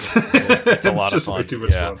hunting. It's a lot of fun. Way too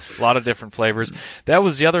much fun. A lot of different flavors. That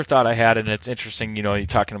was the other thought I had. And it's interesting, you're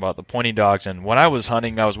talking about the pointing dogs. And when I was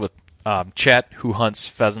hunting, I was with Chet, who hunts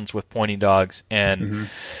pheasants with pointing dogs, and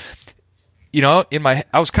I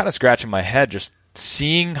was kind of scratching my head just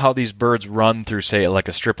seeing how these birds run through, say, like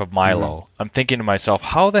a strip of Milo. I'm thinking to myself,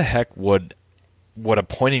 how the heck would a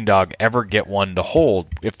pointing dog ever get one to hold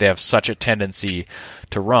if they have such a tendency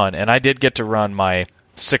to run? And I did get to run my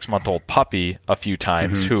 6-month-old puppy a few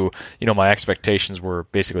times, who, my expectations were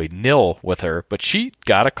basically nil with her, but she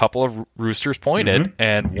got a couple of roosters pointed,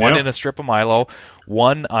 and one in a strip of Milo,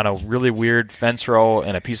 one on a really weird fence row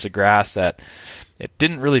and a piece of grass that it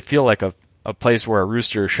didn't really feel like a place where a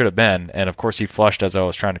rooster should have been. And of course he flushed as I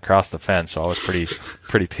was trying to cross the fence, so I was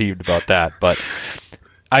pretty peeved about that. But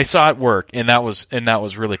I saw it work, and that was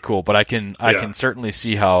really cool. But I can certainly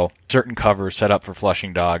see how certain covers set up for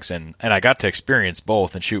flushing dogs, and I got to experience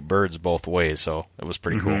both and shoot birds both ways, so it was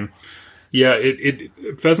pretty cool. Yeah,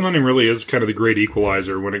 pheasant hunting really is kind of the great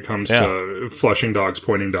equalizer when it comes to flushing dogs,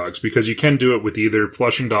 pointing dogs, because you can do it with either.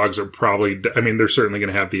 Flushing dogs are probably, they're certainly going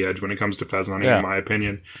to have the edge when it comes to pheasant hunting, in my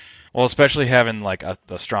opinion. Well, especially having like a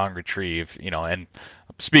strong retrieve, and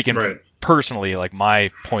speaking personally, like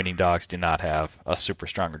my pointing dogs do not have a super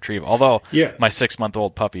strong retrieve. Although my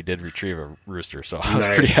 6-month-old puppy did retrieve a rooster, so I was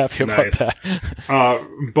pretty happy about that.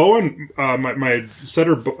 Bo and my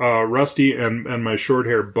setter Rusty and my short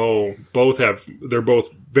hair Bo they're both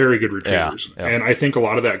very good retrievers, and I think a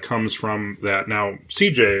lot of that comes from that. Now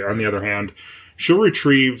CJ, on the other hand, she'll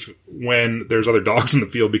retrieve when there's other dogs in the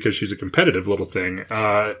field because she's a competitive little thing.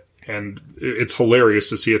 And it's hilarious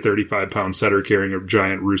to see a 35-pound setter carrying a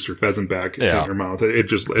giant rooster pheasant back in her mouth.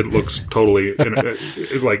 It looks totally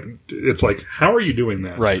it's like, how are you doing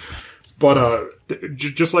that? Right. But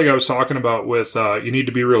just like I was talking about with, you need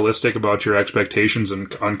to be realistic about your expectations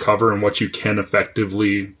on cover and what you can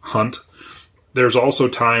effectively hunt. There's also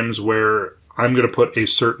times where I'm going to put a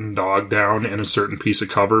certain dog down in a certain piece of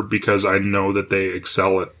cover because I know that they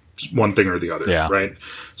excel at one thing or the other, right?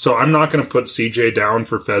 So I'm not going to put CJ down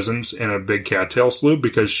for pheasants in a big cattail slough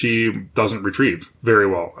because she doesn't retrieve very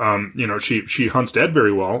well. She hunts dead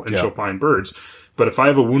very well and she'll find birds. But if I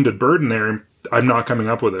have a wounded bird in there, I'm not coming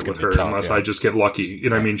up with it with her unless I just get lucky.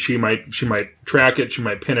 You know what I mean? She might track it, she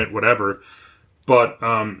might pin it, whatever. But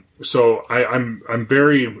so I'm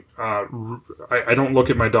very I don't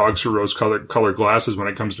look at my dogs through rose-colored glasses when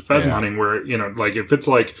it comes to pheasant hunting. Where like if it's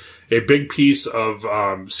like a big piece of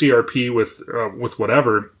CRP with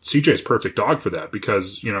whatever, CJ's perfect dog for that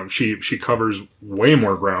because she covers way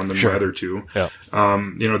more ground than my other two. Yeah.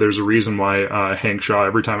 There's a reason why Hank Shaw,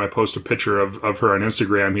 every time I post a picture of her on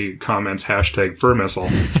Instagram, he comments #fur missile.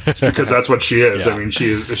 It's because that's what she is. I mean,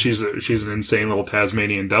 she's an insane little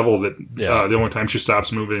Tasmanian devil that the only time she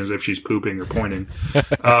stops moving is if she's pooping or pointing.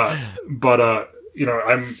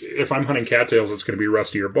 If I'm hunting cattails, it's going to be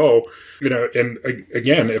Rusty or Bo, and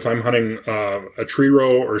again, if I'm hunting a tree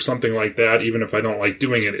row or something like that, even if I don't like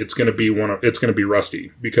doing it, it's going to be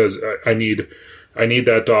Rusty because I need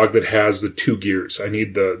that dog that has the two gears. I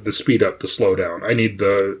need the speed up, the slow down. I need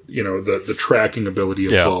the tracking ability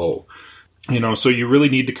of Bo. So you really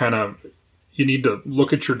need to you need to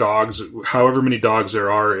look at your dogs, however many dogs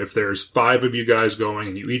there are. If there's 5 of you guys going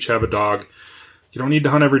and you each have a dog, you don't need to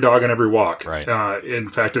hunt every dog on every walk. Right. In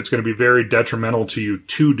fact, it's going to be very detrimental to you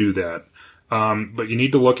to do that. But you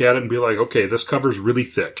need to look at it and be like, okay, this cover's really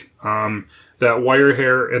thick. That wire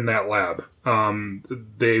hair and that lab,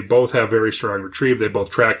 they both have very strong retrieve. They both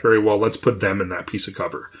track very well. Let's put them in that piece of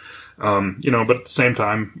cover. But at the same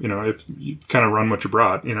time, if you kind of run what you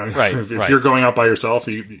brought, if you're going out by yourself,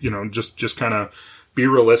 just kind of be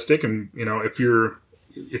realistic. And,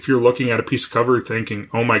 if you're looking at a piece of cover thinking,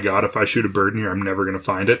 oh my God, if I shoot a bird in here, I'm never going to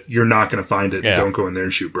find it. You're not going to find it. Yeah. Don't go in there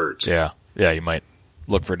and shoot birds. Yeah. Yeah. You might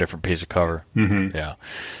look for a different piece of cover. Mm-hmm. Yeah.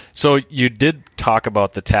 So you did talk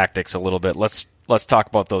about the tactics a little bit. Let's talk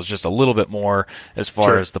about those just a little bit more as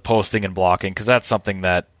far as the posting and blocking, because that's something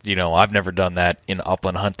that, I've never done that in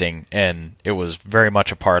upland hunting, and it was very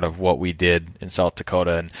much a part of what we did in South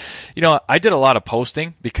Dakota. And, I did a lot of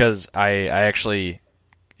posting because I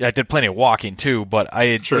did plenty of walking too, but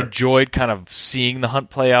I enjoyed kind of seeing the hunt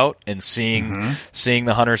play out and seeing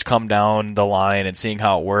the hunters come down the line and seeing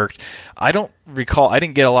how it worked. I don't recall, I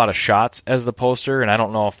didn't get a lot of shots as the poster, and I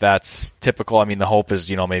don't know if that's typical. I mean, the hope is,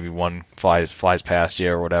 maybe one flies past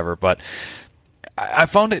you or whatever, but I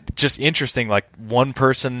found it just interesting, like one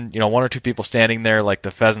person, 1 or 2 people standing there, like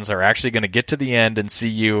the pheasants are actually going to get to the end and see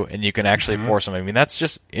you, and you can actually force them. I mean, that's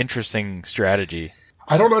just interesting strategy.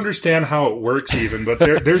 I don't understand how it works even, but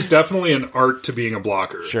there's definitely an art to being a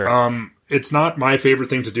blocker. Sure. It's not my favorite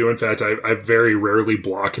thing to do. In fact, I very rarely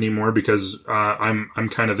block anymore because I'm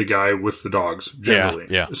kind of the guy with the dogs generally.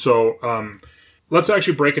 Yeah. So let's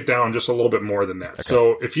actually break it down just a little bit more than that. Okay.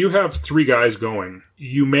 So if you have 3 guys going,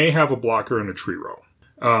 you may have a blocker in a tree row.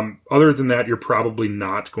 Other than that, you're probably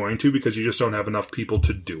not going to because you just don't have enough people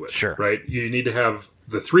to do it. Sure. Right? You need to have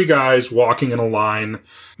the 3 guys walking in a line,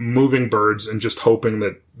 moving birds, and just hoping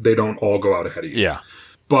that they don't all go out ahead of you. Yeah.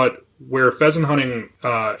 But where pheasant hunting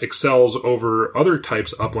excels over other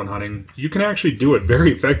types of upland hunting, you can actually do it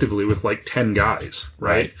very effectively with like 10 guys,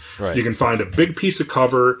 right? Right. You can find a big piece of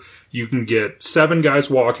cover. You can get 7 guys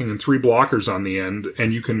walking and 3 blockers on the end,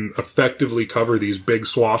 and you can effectively cover these big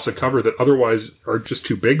swaths of cover that otherwise are just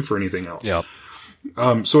too big for anything else. Yep.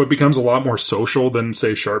 So it becomes a lot more social than,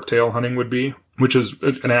 say, sharptail hunting would be, which is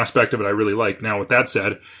an aspect of it I really like. Now, with that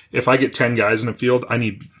said, if I get 10 guys in a field, I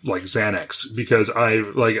need like Xanax because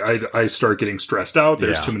I start getting stressed out.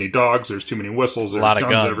 There's too many dogs. There's too many whistles. There's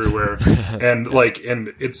guns everywhere.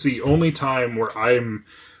 And it's the only time where I'm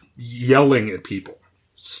yelling at people.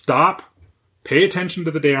 Stop. Pay attention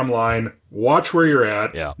to the damn line. Watch where you're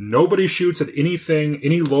at. Yeah. Nobody shoots at anything,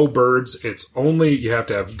 any low birds. It's only, you have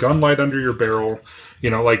to have gun light under your barrel.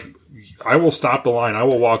 I will stop the line. I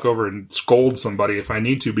will walk over and scold somebody if I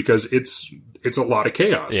need to because it's a lot of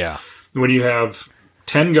chaos. Yeah. When you have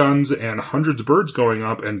 10 guns and hundreds of birds going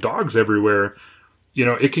up and dogs everywhere,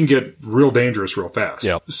 it can get real dangerous real fast.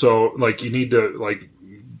 Yep. So, you need to,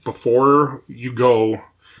 before you go,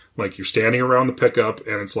 you're standing around the pickup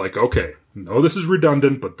and it's like, okay, no, this is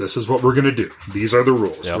redundant, but this is what we're going to do. These are the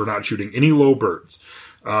rules. Yep. We're not shooting any low birds.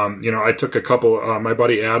 I took a couple, my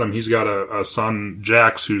buddy Adam, he's got a son,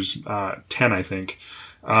 Jax, who's 10, I think.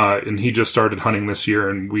 And he just started hunting this year,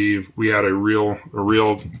 and we had a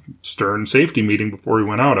real stern safety meeting before we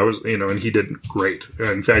went out. And he did great.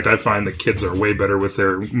 In fact, I find that kids are way better with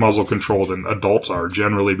their muzzle control than adults are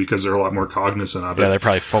generally because they're a lot more cognizant of it. Yeah, they're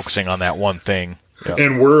probably focusing on that one thing. Yeah.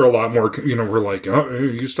 And we're a lot more, we're like, oh,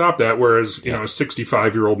 you stop that. Whereas, a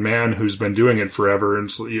 65-year-old man who's been doing it forever, and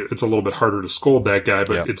it's a little bit harder to scold that guy,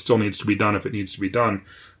 but it still needs to be done if it needs to be done.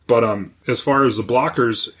 But as far as the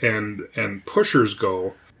blockers and pushers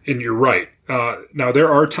go, and you're right. Now,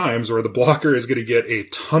 there are times where the blocker is going to get a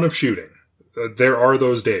ton of shooting. There are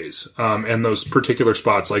those days, and those particular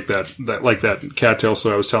spots like that cattail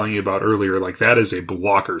so I was telling you about earlier, like that is a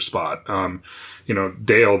blocker spot.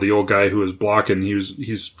 Dale, the old guy who was blocking,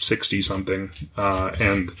 he's 60 something,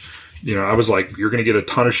 and I was like, you're going to get a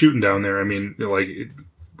ton of shooting down there. I mean,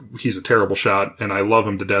 he's a terrible shot, and I love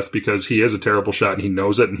him to death because he is a terrible shot, and he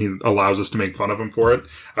knows it, and he allows us to make fun of him for it.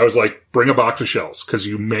 I was like, bring a box of shells, because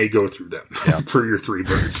you may go through them for your 3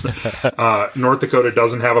 birds. North Dakota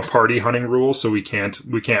doesn't have a party hunting rule, so we can't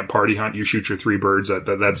party hunt. You shoot your 3 birds.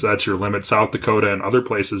 That's your limit. South Dakota and other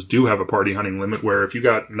places do have a party hunting limit, where if you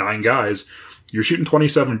got 9 guys, you're shooting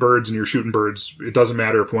 27 birds, and you're shooting birds. It doesn't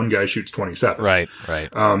matter if one guy shoots 27. Right.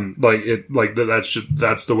 That's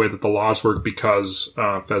the way that the laws work because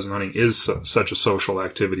pheasant hunting is such a social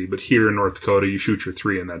activity. But here in North Dakota, you shoot your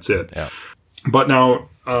 3 and that's it. Yeah. But now,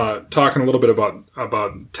 talking a little bit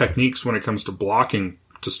about techniques when it comes to blocking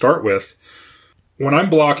to start with. When I'm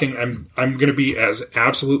blocking, I'm going to be as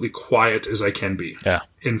absolutely quiet as I can be. Yeah.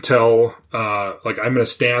 Until, I'm going to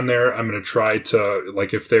stand there. I'm going to try to,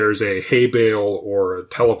 if there's a hay bale or a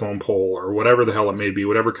telephone pole or whatever the hell it may be,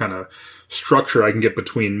 whatever kind of structure I can get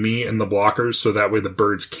between me and the blockers so that way the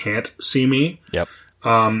birds can't see me. Yep.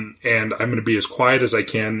 And I'm going to be as quiet as I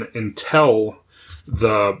can until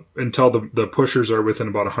the pushers are within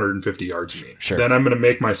about 150 yards of me. Sure. Then I'm going to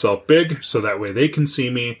make myself big so that way they can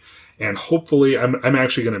see me. And hopefully, I'm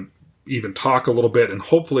actually going to even talk a little bit, and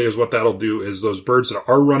hopefully is what that'll do is those birds that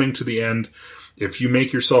are running to the end, if you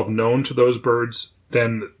make yourself known to those birds,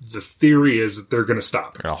 then the theory is that they're going to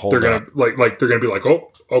stop. They're going to they're going to be like,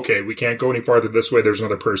 oh, okay, we can't go any farther this way. There's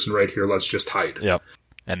another person right here. Let's just hide. Yep.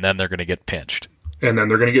 And then they're going to get pinched. And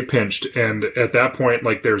at that point,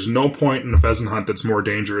 there's no point in a pheasant hunt that's more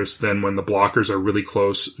dangerous than when the blockers are really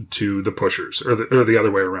close to the pushers, or the other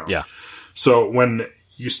way around. Yeah. So when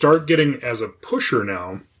you start getting, as a pusher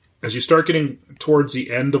now, as you start getting towards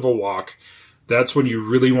the end of a walk, that's when you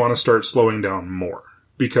really want to start slowing down more.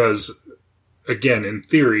 Because, again, in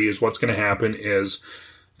theory, is what's going to happen is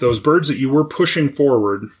those birds that you were pushing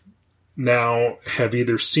forward now have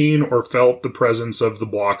either seen or felt the presence of the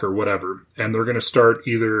block or whatever, and they're going to start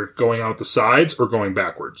either going out the sides or going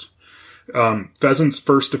backwards. Pheasants'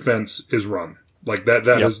 first defense is run. That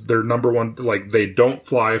is their number one. They don't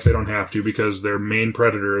fly if they don't have to because their main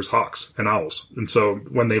predator is hawks and owls. And so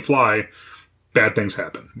when they fly, bad things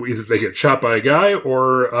happen. Either they get shot by a guy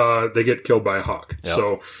or they get killed by a hawk. Yep.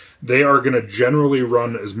 So they are going to generally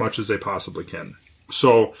run as much as they possibly can.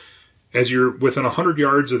 So as you're within 100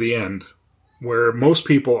 yards of the end, where most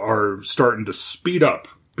people are starting to speed up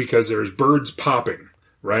because there's birds popping,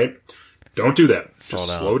 right? Don't do that.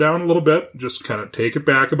 Just slow down a little bit. Just kind of take it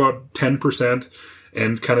back about 10%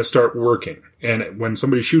 and kind of start working. And when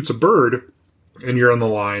somebody shoots a bird and you're on the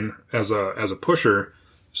line as a pusher,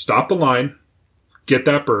 stop the line, get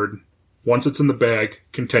that bird. Once it's in the bag,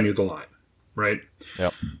 continue the line, right?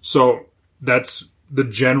 Yep. So that's the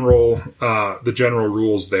general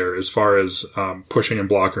rules there as far as pushing and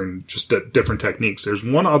blocking and just different techniques. There's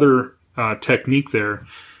one other technique there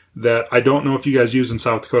that I don't know if you guys use in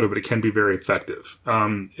South Dakota, but it can be very effective.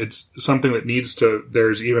 It's something that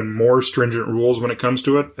there's even more stringent rules when it comes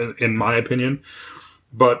to it, in my opinion.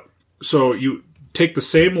 But so you take the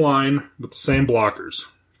same line with the same blockers,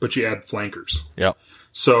 but you add flankers. Yeah.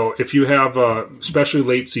 So if you have, especially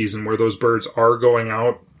late season where those birds are going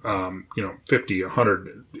out, 50,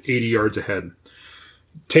 100, 80 yards ahead,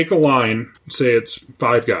 take a line, say it's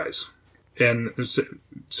 5 guys, and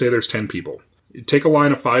say there's 10 people. You take a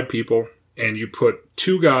line of 5 people, and you put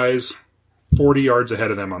 2 guys 40 yards ahead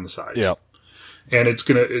of them on the sides. Yeah. And it's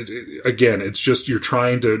it's just you're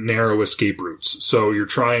trying to narrow escape routes. So you're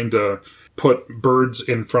trying to put birds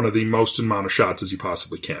in front of the most amount of shots as you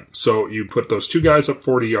possibly can. So you put those 2 guys up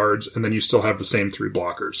 40 yards, and then you still have the same 3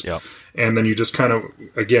 blockers. Yeah. And then you just kind of,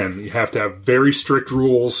 again, you have to have very strict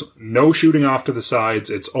rules. No shooting off to the sides.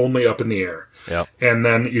 It's only up in the air. Yeah. And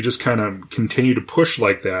then you just kind of continue to push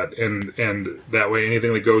like that. And that way,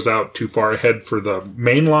 anything that goes out too far ahead for the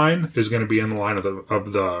main line is going to be in the line of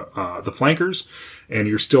the flankers. And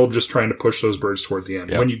you're still just trying to push those birds toward the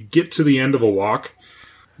end. Yep. When you get to the end of a walk,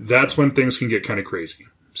 that's when things can get kind of crazy.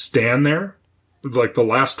 Stand there, like the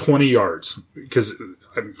last 20 yards, because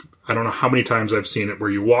I don't know how many times I've seen it where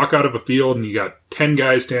you walk out of a field and you got 10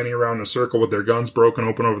 guys standing around in a circle with their guns broken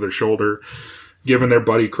open over their shoulder, giving their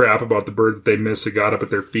buddy crap about the bird that they missed that got up at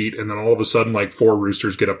their feet, and then all of a sudden, like, 4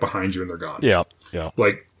 roosters get up behind you and they're gone. Yeah.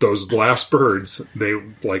 Like, those last birds, they,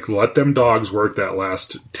 like, let them dogs work that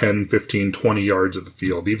last 10, 15, 20 yards of the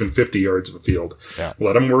field, even 50 yards of the field. Yeah.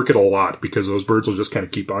 Let them work it a lot, because those birds will just kind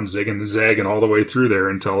of keep on zigging and zagging all the way through there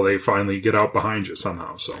until they finally get out behind you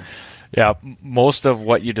somehow, so... Yeah, most of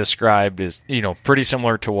what you described is, pretty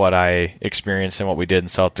similar to what I experienced and what we did in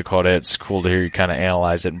South Dakota. It's cool to hear you kind of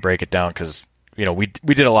analyze it and break it down because, we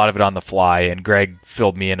did a lot of it on the fly, and Greg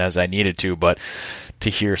filled me in as I needed to, but to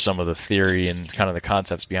hear some of the theory and kind of the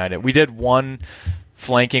concepts behind it. We did one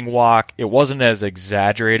flanking walk. It wasn't as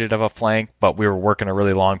exaggerated of a flank, but we were working a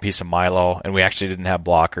really long piece of Milo, and we actually didn't have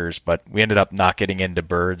blockers, but we ended up not getting into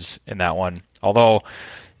birds in that one. Although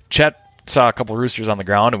Chet saw a couple roosters on the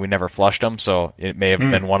ground and we never flushed them, so it may have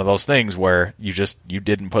been one of those things where you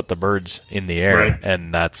didn't put the birds in the air, right.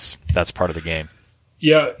 And that's part of the game.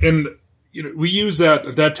 Yeah, and we use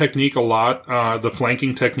that technique a lot, the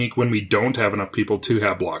flanking technique, when we don't have enough people to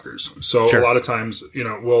have blockers. So sure. A lot of times,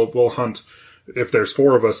 we'll hunt. If there's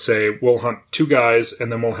 4 of us, say, we'll hunt 2 guys,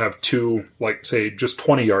 and then we'll have 2, like, say, just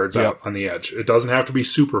 20 yards out on the edge. It doesn't have to be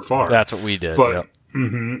super far. That's what we did. But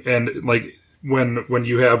and like. When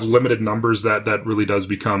you have limited numbers, that really does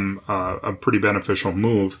become a pretty beneficial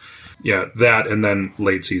move. Yeah, that, and then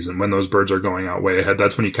late season, when those birds are going out way ahead,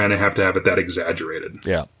 that's when you kind of have to have it that exaggerated.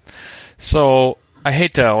 Yeah. So I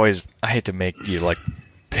hate to make you like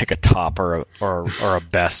pick a top or a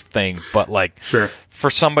best thing, but like sure.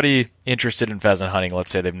 For somebody interested in pheasant hunting,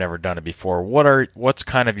 let's say they've never done it before, what's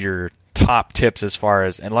kind of your top tips as far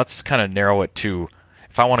as, and let's kind of narrow it to,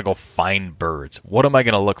 if I want to go find birds, what am I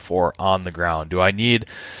going to look for on the ground? Do I need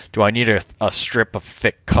a strip of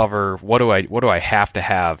thick cover? What do I have to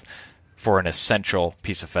have for an essential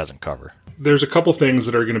piece of pheasant cover? There's a couple things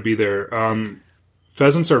that are going to be there.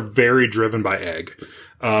 Pheasants are very driven by egg.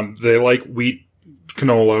 They like wheat,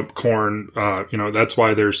 canola, corn. That's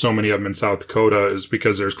why there's so many of them in South Dakota, is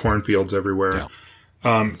because there's cornfields everywhere.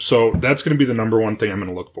 Yeah. So that's going to be the number one thing I'm going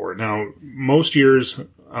to look for. Now, most years,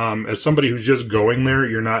 as somebody who's just going there,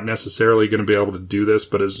 you're not necessarily going to be able to do this,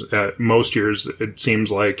 but as most years, it seems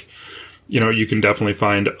like, you can definitely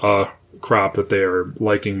find a crop that they are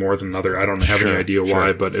liking more than another. I don't have any idea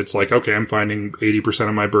why, but it's like, okay, I'm finding 80%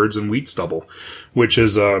 of my birds in wheat stubble, which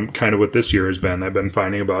is kind of what this year has been. I've been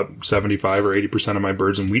finding about 75 or 80% of my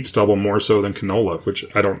birds in wheat stubble, more so than canola, which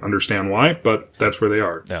I don't understand why, but that's where they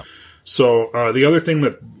are. Yeah. So the other thing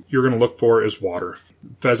that you're going to look for is water.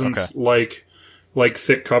 Pheasants like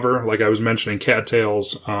thick cover, like I was mentioning,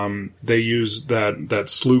 cattails. They use that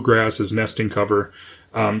slough grass as nesting cover.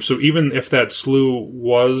 So even if that slough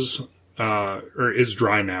was or is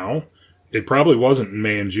dry now, it probably wasn't in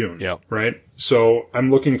May and June. Yep. Right? So I'm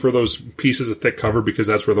looking for those pieces of thick cover because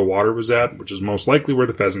that's where the water was at, which is most likely where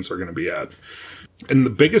the pheasants are going to be at. And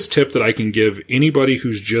the biggest tip that I can give anybody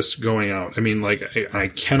who's just going out,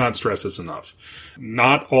 I cannot stress this enough.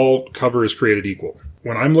 Not all cover is created equal.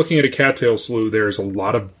 When I'm looking at a cattail slough, there's a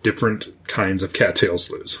lot of different kinds of cattail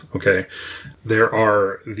sloughs, okay? There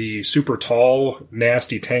are the super tall,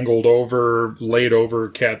 nasty, tangled over, laid over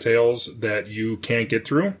cattails that you can't get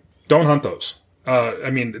through. Don't hunt those.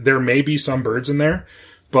 There may be some birds in there,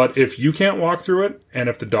 but if you can't walk through it, and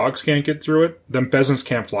if the dogs can't get through it, then pheasants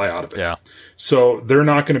can't fly out of it. Yeah. So they're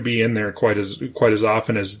not going to be in there quite as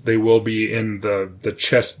often as they will be in the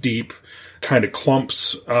chest deep kind of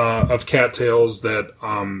clumps of cattails that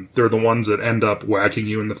they're the ones that end up whacking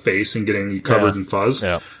you in the face and getting you covered in fuzz.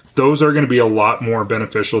 Yeah. Those are going to be a lot more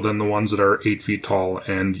beneficial than the ones that are 8 feet tall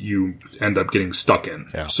and you end up getting stuck in.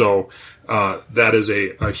 Yeah. So that is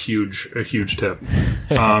a huge tip.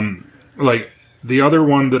 The other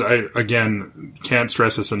one that I, again, can't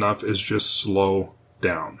stress this enough is just slow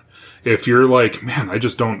down. If you're like, man, I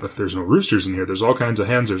just don't, there's no roosters in here. There's all kinds of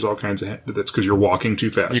hens. There's all kinds of hens. That's because you're walking too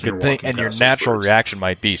fast. You could think, and your natural reaction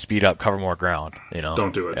might be speed up, cover more ground.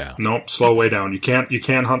 Don't do it. Yeah. Nope. Slow way down. You can't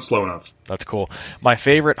hunt slow enough. That's cool. My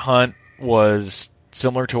favorite hunt was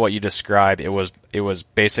similar to what you described. It was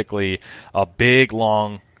basically a big,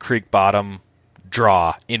 long creek bottom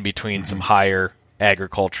draw in between some higher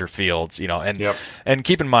agriculture fields, and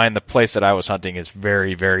keep in mind the place that I was hunting is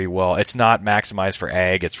very, very well. It's not maximized for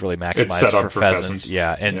ag. It's really maximized for pheasants.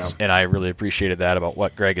 Yeah, and I really appreciated that about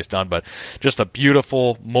what Greg has done. But just a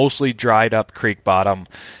beautiful, mostly dried up creek bottom.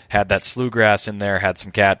 Had that slough grass in there. Had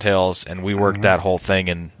some cattails, and we worked that whole thing.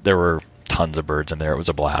 And there were tons of birds in there. It was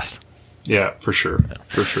a blast. Yeah, for sure.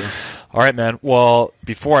 For sure. All right, man. Well,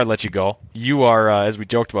 before I let you go, you are, as we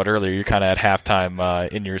joked about earlier, you're kind of at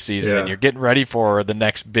halftime in your season, and you're getting ready for the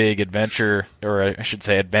next big adventure, or I should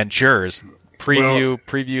say adventures.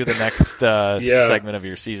 Preview the next segment of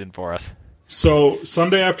your season for us. So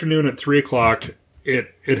Sunday afternoon at 3:00,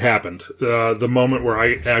 it happened. The moment where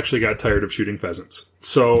I actually got tired of shooting pheasants.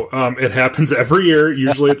 So it happens every year.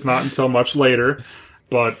 Usually it's not until much later.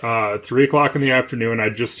 But 3:00 in the afternoon,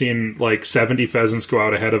 I'd just seen like 70 pheasants go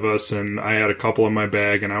out ahead of us, and I had a couple in my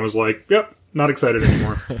bag, and I was like, "Yep, not excited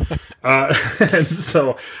anymore." And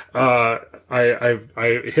so I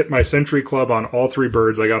hit my Century Club on all 3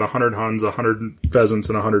 birds. I got 100 huns, 100 pheasants,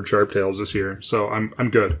 and 100 sharptails this year, so I'm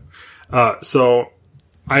good. So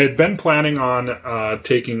I had been planning on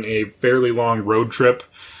taking a fairly long road trip.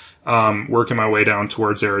 Working my way down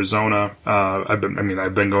towards Arizona. I've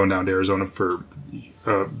been going down to Arizona for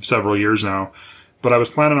several years now, but I was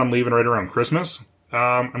planning on leaving right around Christmas.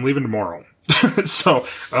 I'm leaving tomorrow. So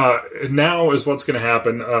now is what's going to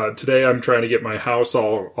happen. Today I'm trying to get my house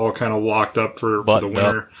all kind of locked up for the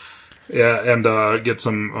winter. Yeah, and get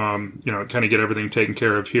some kind of get everything taken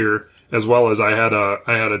care of here, as well as I had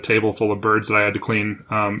a table full of birds that I had to clean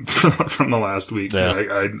from the last week.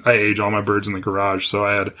 Yeah. I age all my birds in the garage, so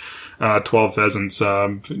I had 12 pheasants,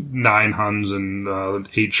 9 huns, and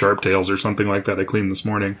 8 sharptails or something like that I cleaned this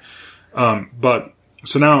morning. But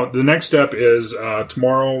so now the next step is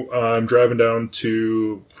tomorrow I'm driving down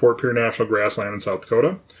to Fort Pierre National Grassland in South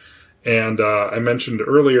Dakota. And I mentioned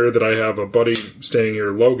earlier that I have a buddy staying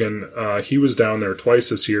here, Logan. He was down there twice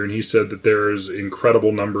this year, and he said that there's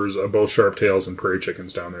incredible numbers of both sharptails and prairie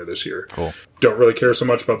chickens down there this year. Cool. Don't really care so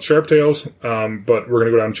much about the sharptails, but we're going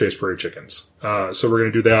to go down and chase prairie chickens. So we're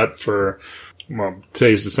going to do that for,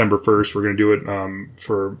 today's December 1st. We're going to do it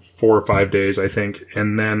for 4 or 5 days, I think.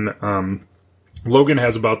 And then Logan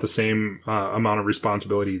has about the same amount of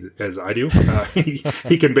responsibility as I do.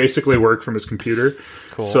 He can basically work from his computer.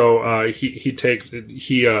 Cool. So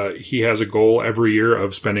he has a goal every year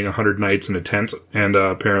of spending 100 nights in a tent, and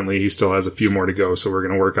apparently he still has a few more to go. So we're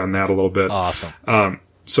going to work on that a little bit. Awesome.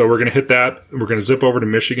 So we're going to hit that. We're going to zip over to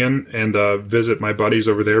Michigan and visit my buddies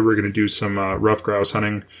over there. We're going to do some rough grouse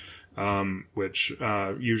hunting. Which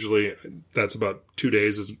usually that's about 2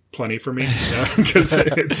 days is plenty for me.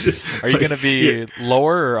 Are you going to be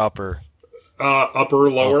lower or upper? Upper,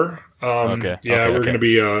 lower. Okay. We're going to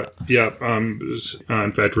be. In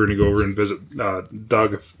fact, we're going to go over and visit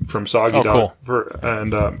Doug from Soggy Dog, cool.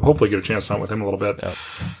 and hopefully get a chance to hunt with him a little bit. Yep.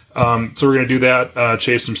 So we're going to do that.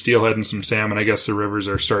 Chase some steelhead and some salmon. I guess the rivers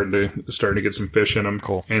are starting to get some fish in them.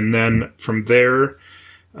 Cool. And then from there,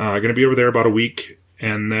 going to be over there about a week.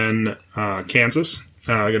 And then Kansas.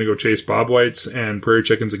 I'm going to go chase bobwhites and prairie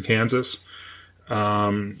chickens in Kansas.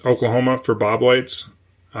 Oklahoma for bobwhites.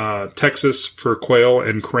 Texas for quail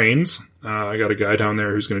and cranes. I got a guy down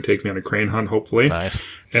there who's going to take me on a crane hunt, hopefully. Nice.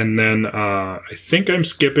 And then I think I'm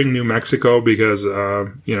skipping New Mexico because,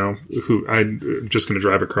 I'm just going to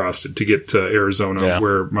drive across to get to Arizona,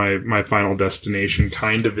 where my final destination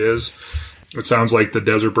kind of is. It sounds like the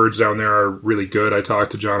desert birds down there are really good. I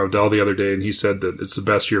talked to John Odell the other day, and he said that it's the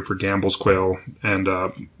best year for Gambel's quail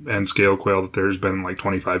and scale quail that there's been in like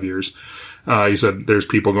 25 years. He said there's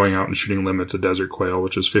people going out and shooting limits of desert quail,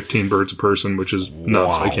 which is 15 birds a person, which is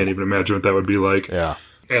nuts. Wow. I can't even imagine what that would be like. Yeah.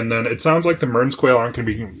 And then it sounds like the Mearns quail aren't going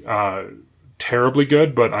to be terribly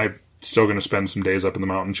good, but I'm still going to spend some days up in the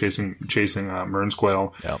mountain chasing Mearns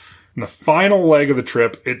quail. Yeah. And the final leg of the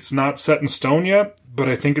trip, it's not set in stone yet, but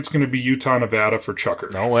I think it's going to be Utah, Nevada for chucker.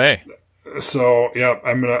 No way. So, yeah,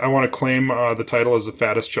 I want to claim the title as the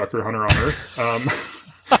fattest chucker hunter on earth.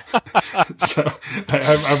 So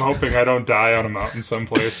I'm hoping I don't die on a mountain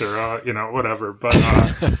someplace or whatever. But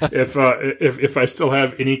if I still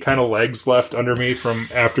have any kind of legs left under me from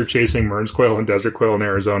after chasing Mearns quail and desert quail in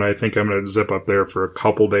Arizona, I think I'm going to zip up there for a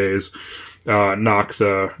couple days. Knock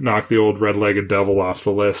the old red-legged devil off the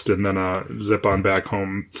list, and then zip on back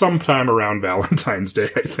home sometime around Valentine's Day,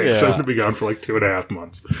 I think. Yeah. So I'm going to be gone for like 2.5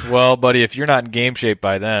 months. Well, buddy, if you're not in game shape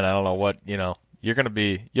by then, I don't know what, you'll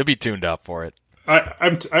be tuned up for it.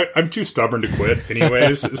 I'm too stubborn to quit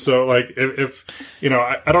anyways. So like if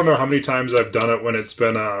I don't know how many times I've done it when it's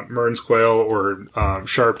been Mearns quail or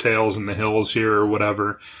sharptails in the hills here or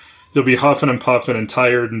whatever. You'll be huffing and puffing and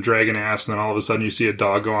tired and dragging ass, and then all of a sudden you see a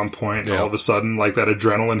dog go on point, and all of a sudden, like, that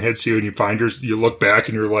adrenaline hits you, and you look back,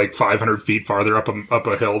 and you're like 500 feet farther up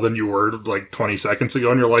a hill than you were like 20 seconds ago,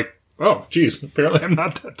 and you're like, oh, geez, apparently I'm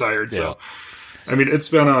not that tired. So, I mean, it's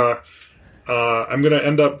been I'm going to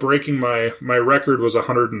end up breaking my record was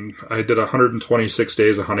I did 126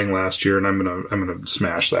 days of hunting last year, and I'm going to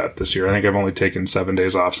smash that this year. I think I've only taken 7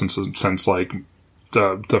 days off since like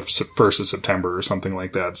the 1st of September or something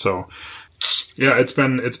like that. So yeah, it's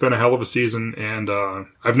been a hell of a season, and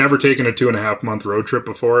I've never taken a 2.5 month road trip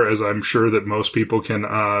before, as I'm sure that most people can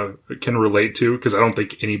relate to, because I don't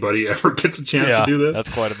think anybody ever gets a chance to do this. That's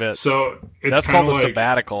quite a bit. So that's called a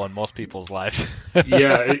sabbatical in most people's lives.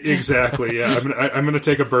 Yeah, exactly. Yeah, I'm gonna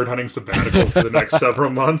take a bird hunting sabbatical for the next several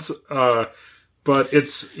months. But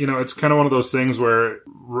it's kind of one of those things where,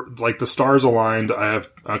 like, the stars aligned. I have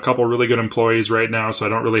a couple really good employees right now, so I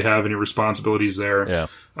don't really have any responsibilities there. Yeah.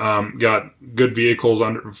 Got good vehicles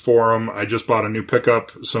for them. I just bought a new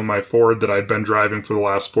pickup, so my Ford that I'd been driving for the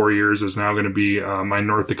last 4 years is now going to be my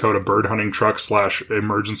North Dakota bird hunting truck /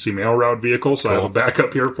 emergency mail route vehicle. So cool. I have a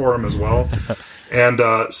backup here for them as well. And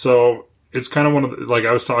so it's kind of one of the, like,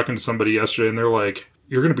 I was talking to somebody yesterday, and they're like,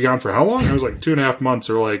 "You're going to be gone for how long?" I was like, 2.5 months.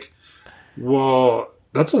 They're like, "Well,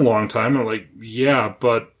 that's a long time." I'm like, "Yeah,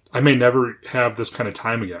 but I may never have this kind of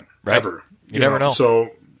time again, right. Ever. You never know."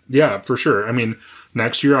 So, yeah, for sure. I mean,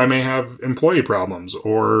 next year I may have employee problems,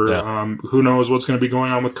 or who knows what's going to be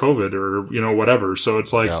going on with COVID, or whatever. So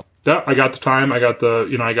it's like, I got the time, I got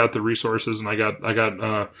the resources, and I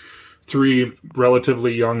got 3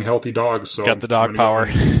 relatively young, healthy dogs. So got the dog power.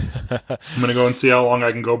 I'm going to go and see how long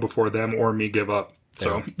I can go before them or me give up.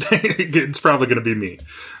 So it's probably going to be me.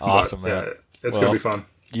 Awesome, but, man. It's going to be fun.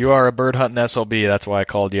 You are a bird hunting SOB. That's why I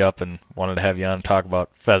called you up and wanted to have you on and talk about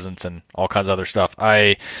pheasants and all kinds of other stuff.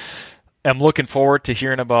 I am looking forward to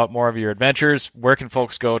hearing about more of your adventures. Where can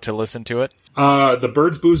folks go to listen to it? The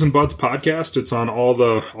Birds, Booze, and Buds podcast. It's on all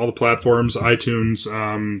the platforms, iTunes.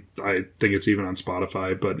 I think it's even on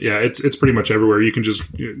Spotify. But yeah, it's pretty much everywhere. You can just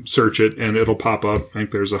search it and it'll pop up. I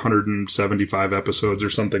think there's 175 episodes or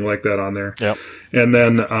something like that on there. Yep. And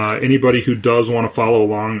then anybody who does want to follow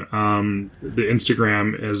along, the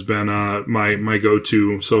Instagram has been my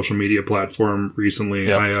go-to social media platform recently.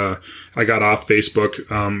 Yep. I got off Facebook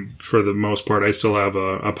for the most part. I still have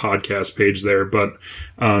a podcast page there, but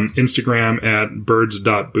Instagram at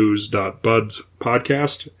birds.booze.buds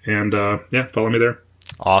podcast, and follow me there.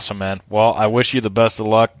 Awesome, man. Well, I wish you the best of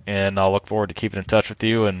luck, and I'll look forward to keeping in touch with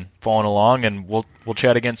you and following along, and we'll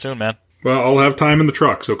chat again soon, man. Well, I'll have time in the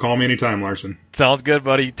truck, so call me anytime, Larson. Sounds good,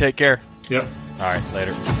 buddy. Take care. Yep. All right,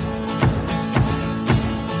 later.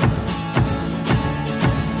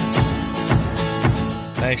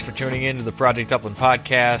 Thanks for tuning in to the Project Upland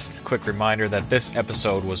podcast. Quick reminder that this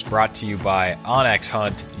episode was brought to you by Onyx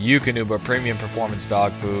Hunt, Eukanuba Premium Performance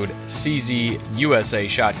Dog Food, CZ USA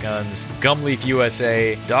Shotguns, Gumleaf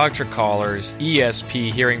USA, Dogtra Collars,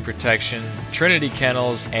 ESP Hearing Protection, Trinity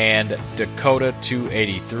Kennels, and Dakota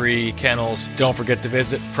 283 Kennels. Don't forget to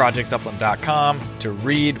visit projectupland.com to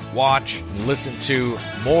read, watch, and listen to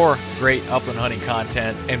more great upland hunting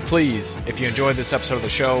content. And please, if you enjoyed this episode of the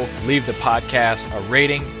show, leave the podcast a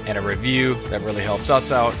rating and a review. That really helps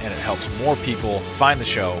us out, and it helps more people find the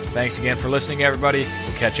show. Thanks again for listening, everybody.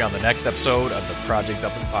 We'll catch you on the next episode of the Project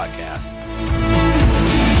Upland podcast.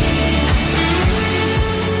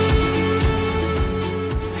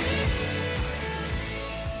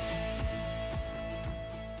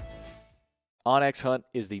 onX Hunt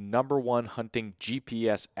is the #1 hunting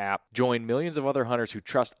GPS app. Join millions of other hunters who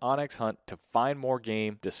trust onX Hunt to find more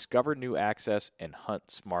game, discover new access, and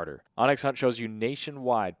hunt smarter. onX Hunt shows you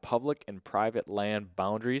nationwide public and private land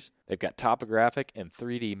boundaries. They've got topographic and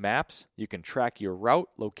 3D maps. You can track your route,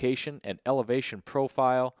 location, and elevation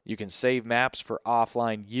profile. You can save maps for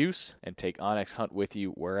offline use and take onX Hunt with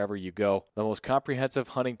you wherever you go. The most comprehensive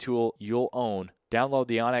hunting tool you'll own. Download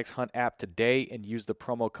the onX Hunt app today and use the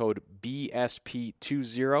promo code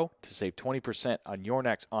BSP20 to save 20% on your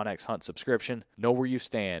next onX Hunt subscription. Know where you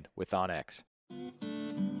stand with onX.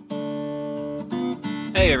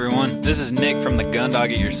 Hey everyone, this is Nick from the Gun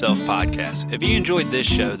Dog It Yourself podcast. If you enjoyed this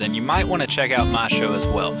show, then you might want to check out my show as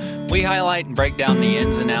well. We highlight and break down the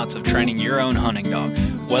ins and outs of training your own hunting dog.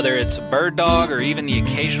 Whether it's a bird dog or even the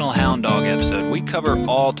occasional hound dog episode, we cover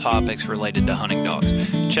all topics related to hunting dogs.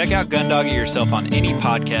 Check out Gun Dog It Yourself on any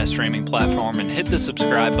podcast streaming platform and hit the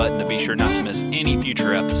subscribe button to be sure not to miss any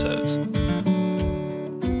future episodes.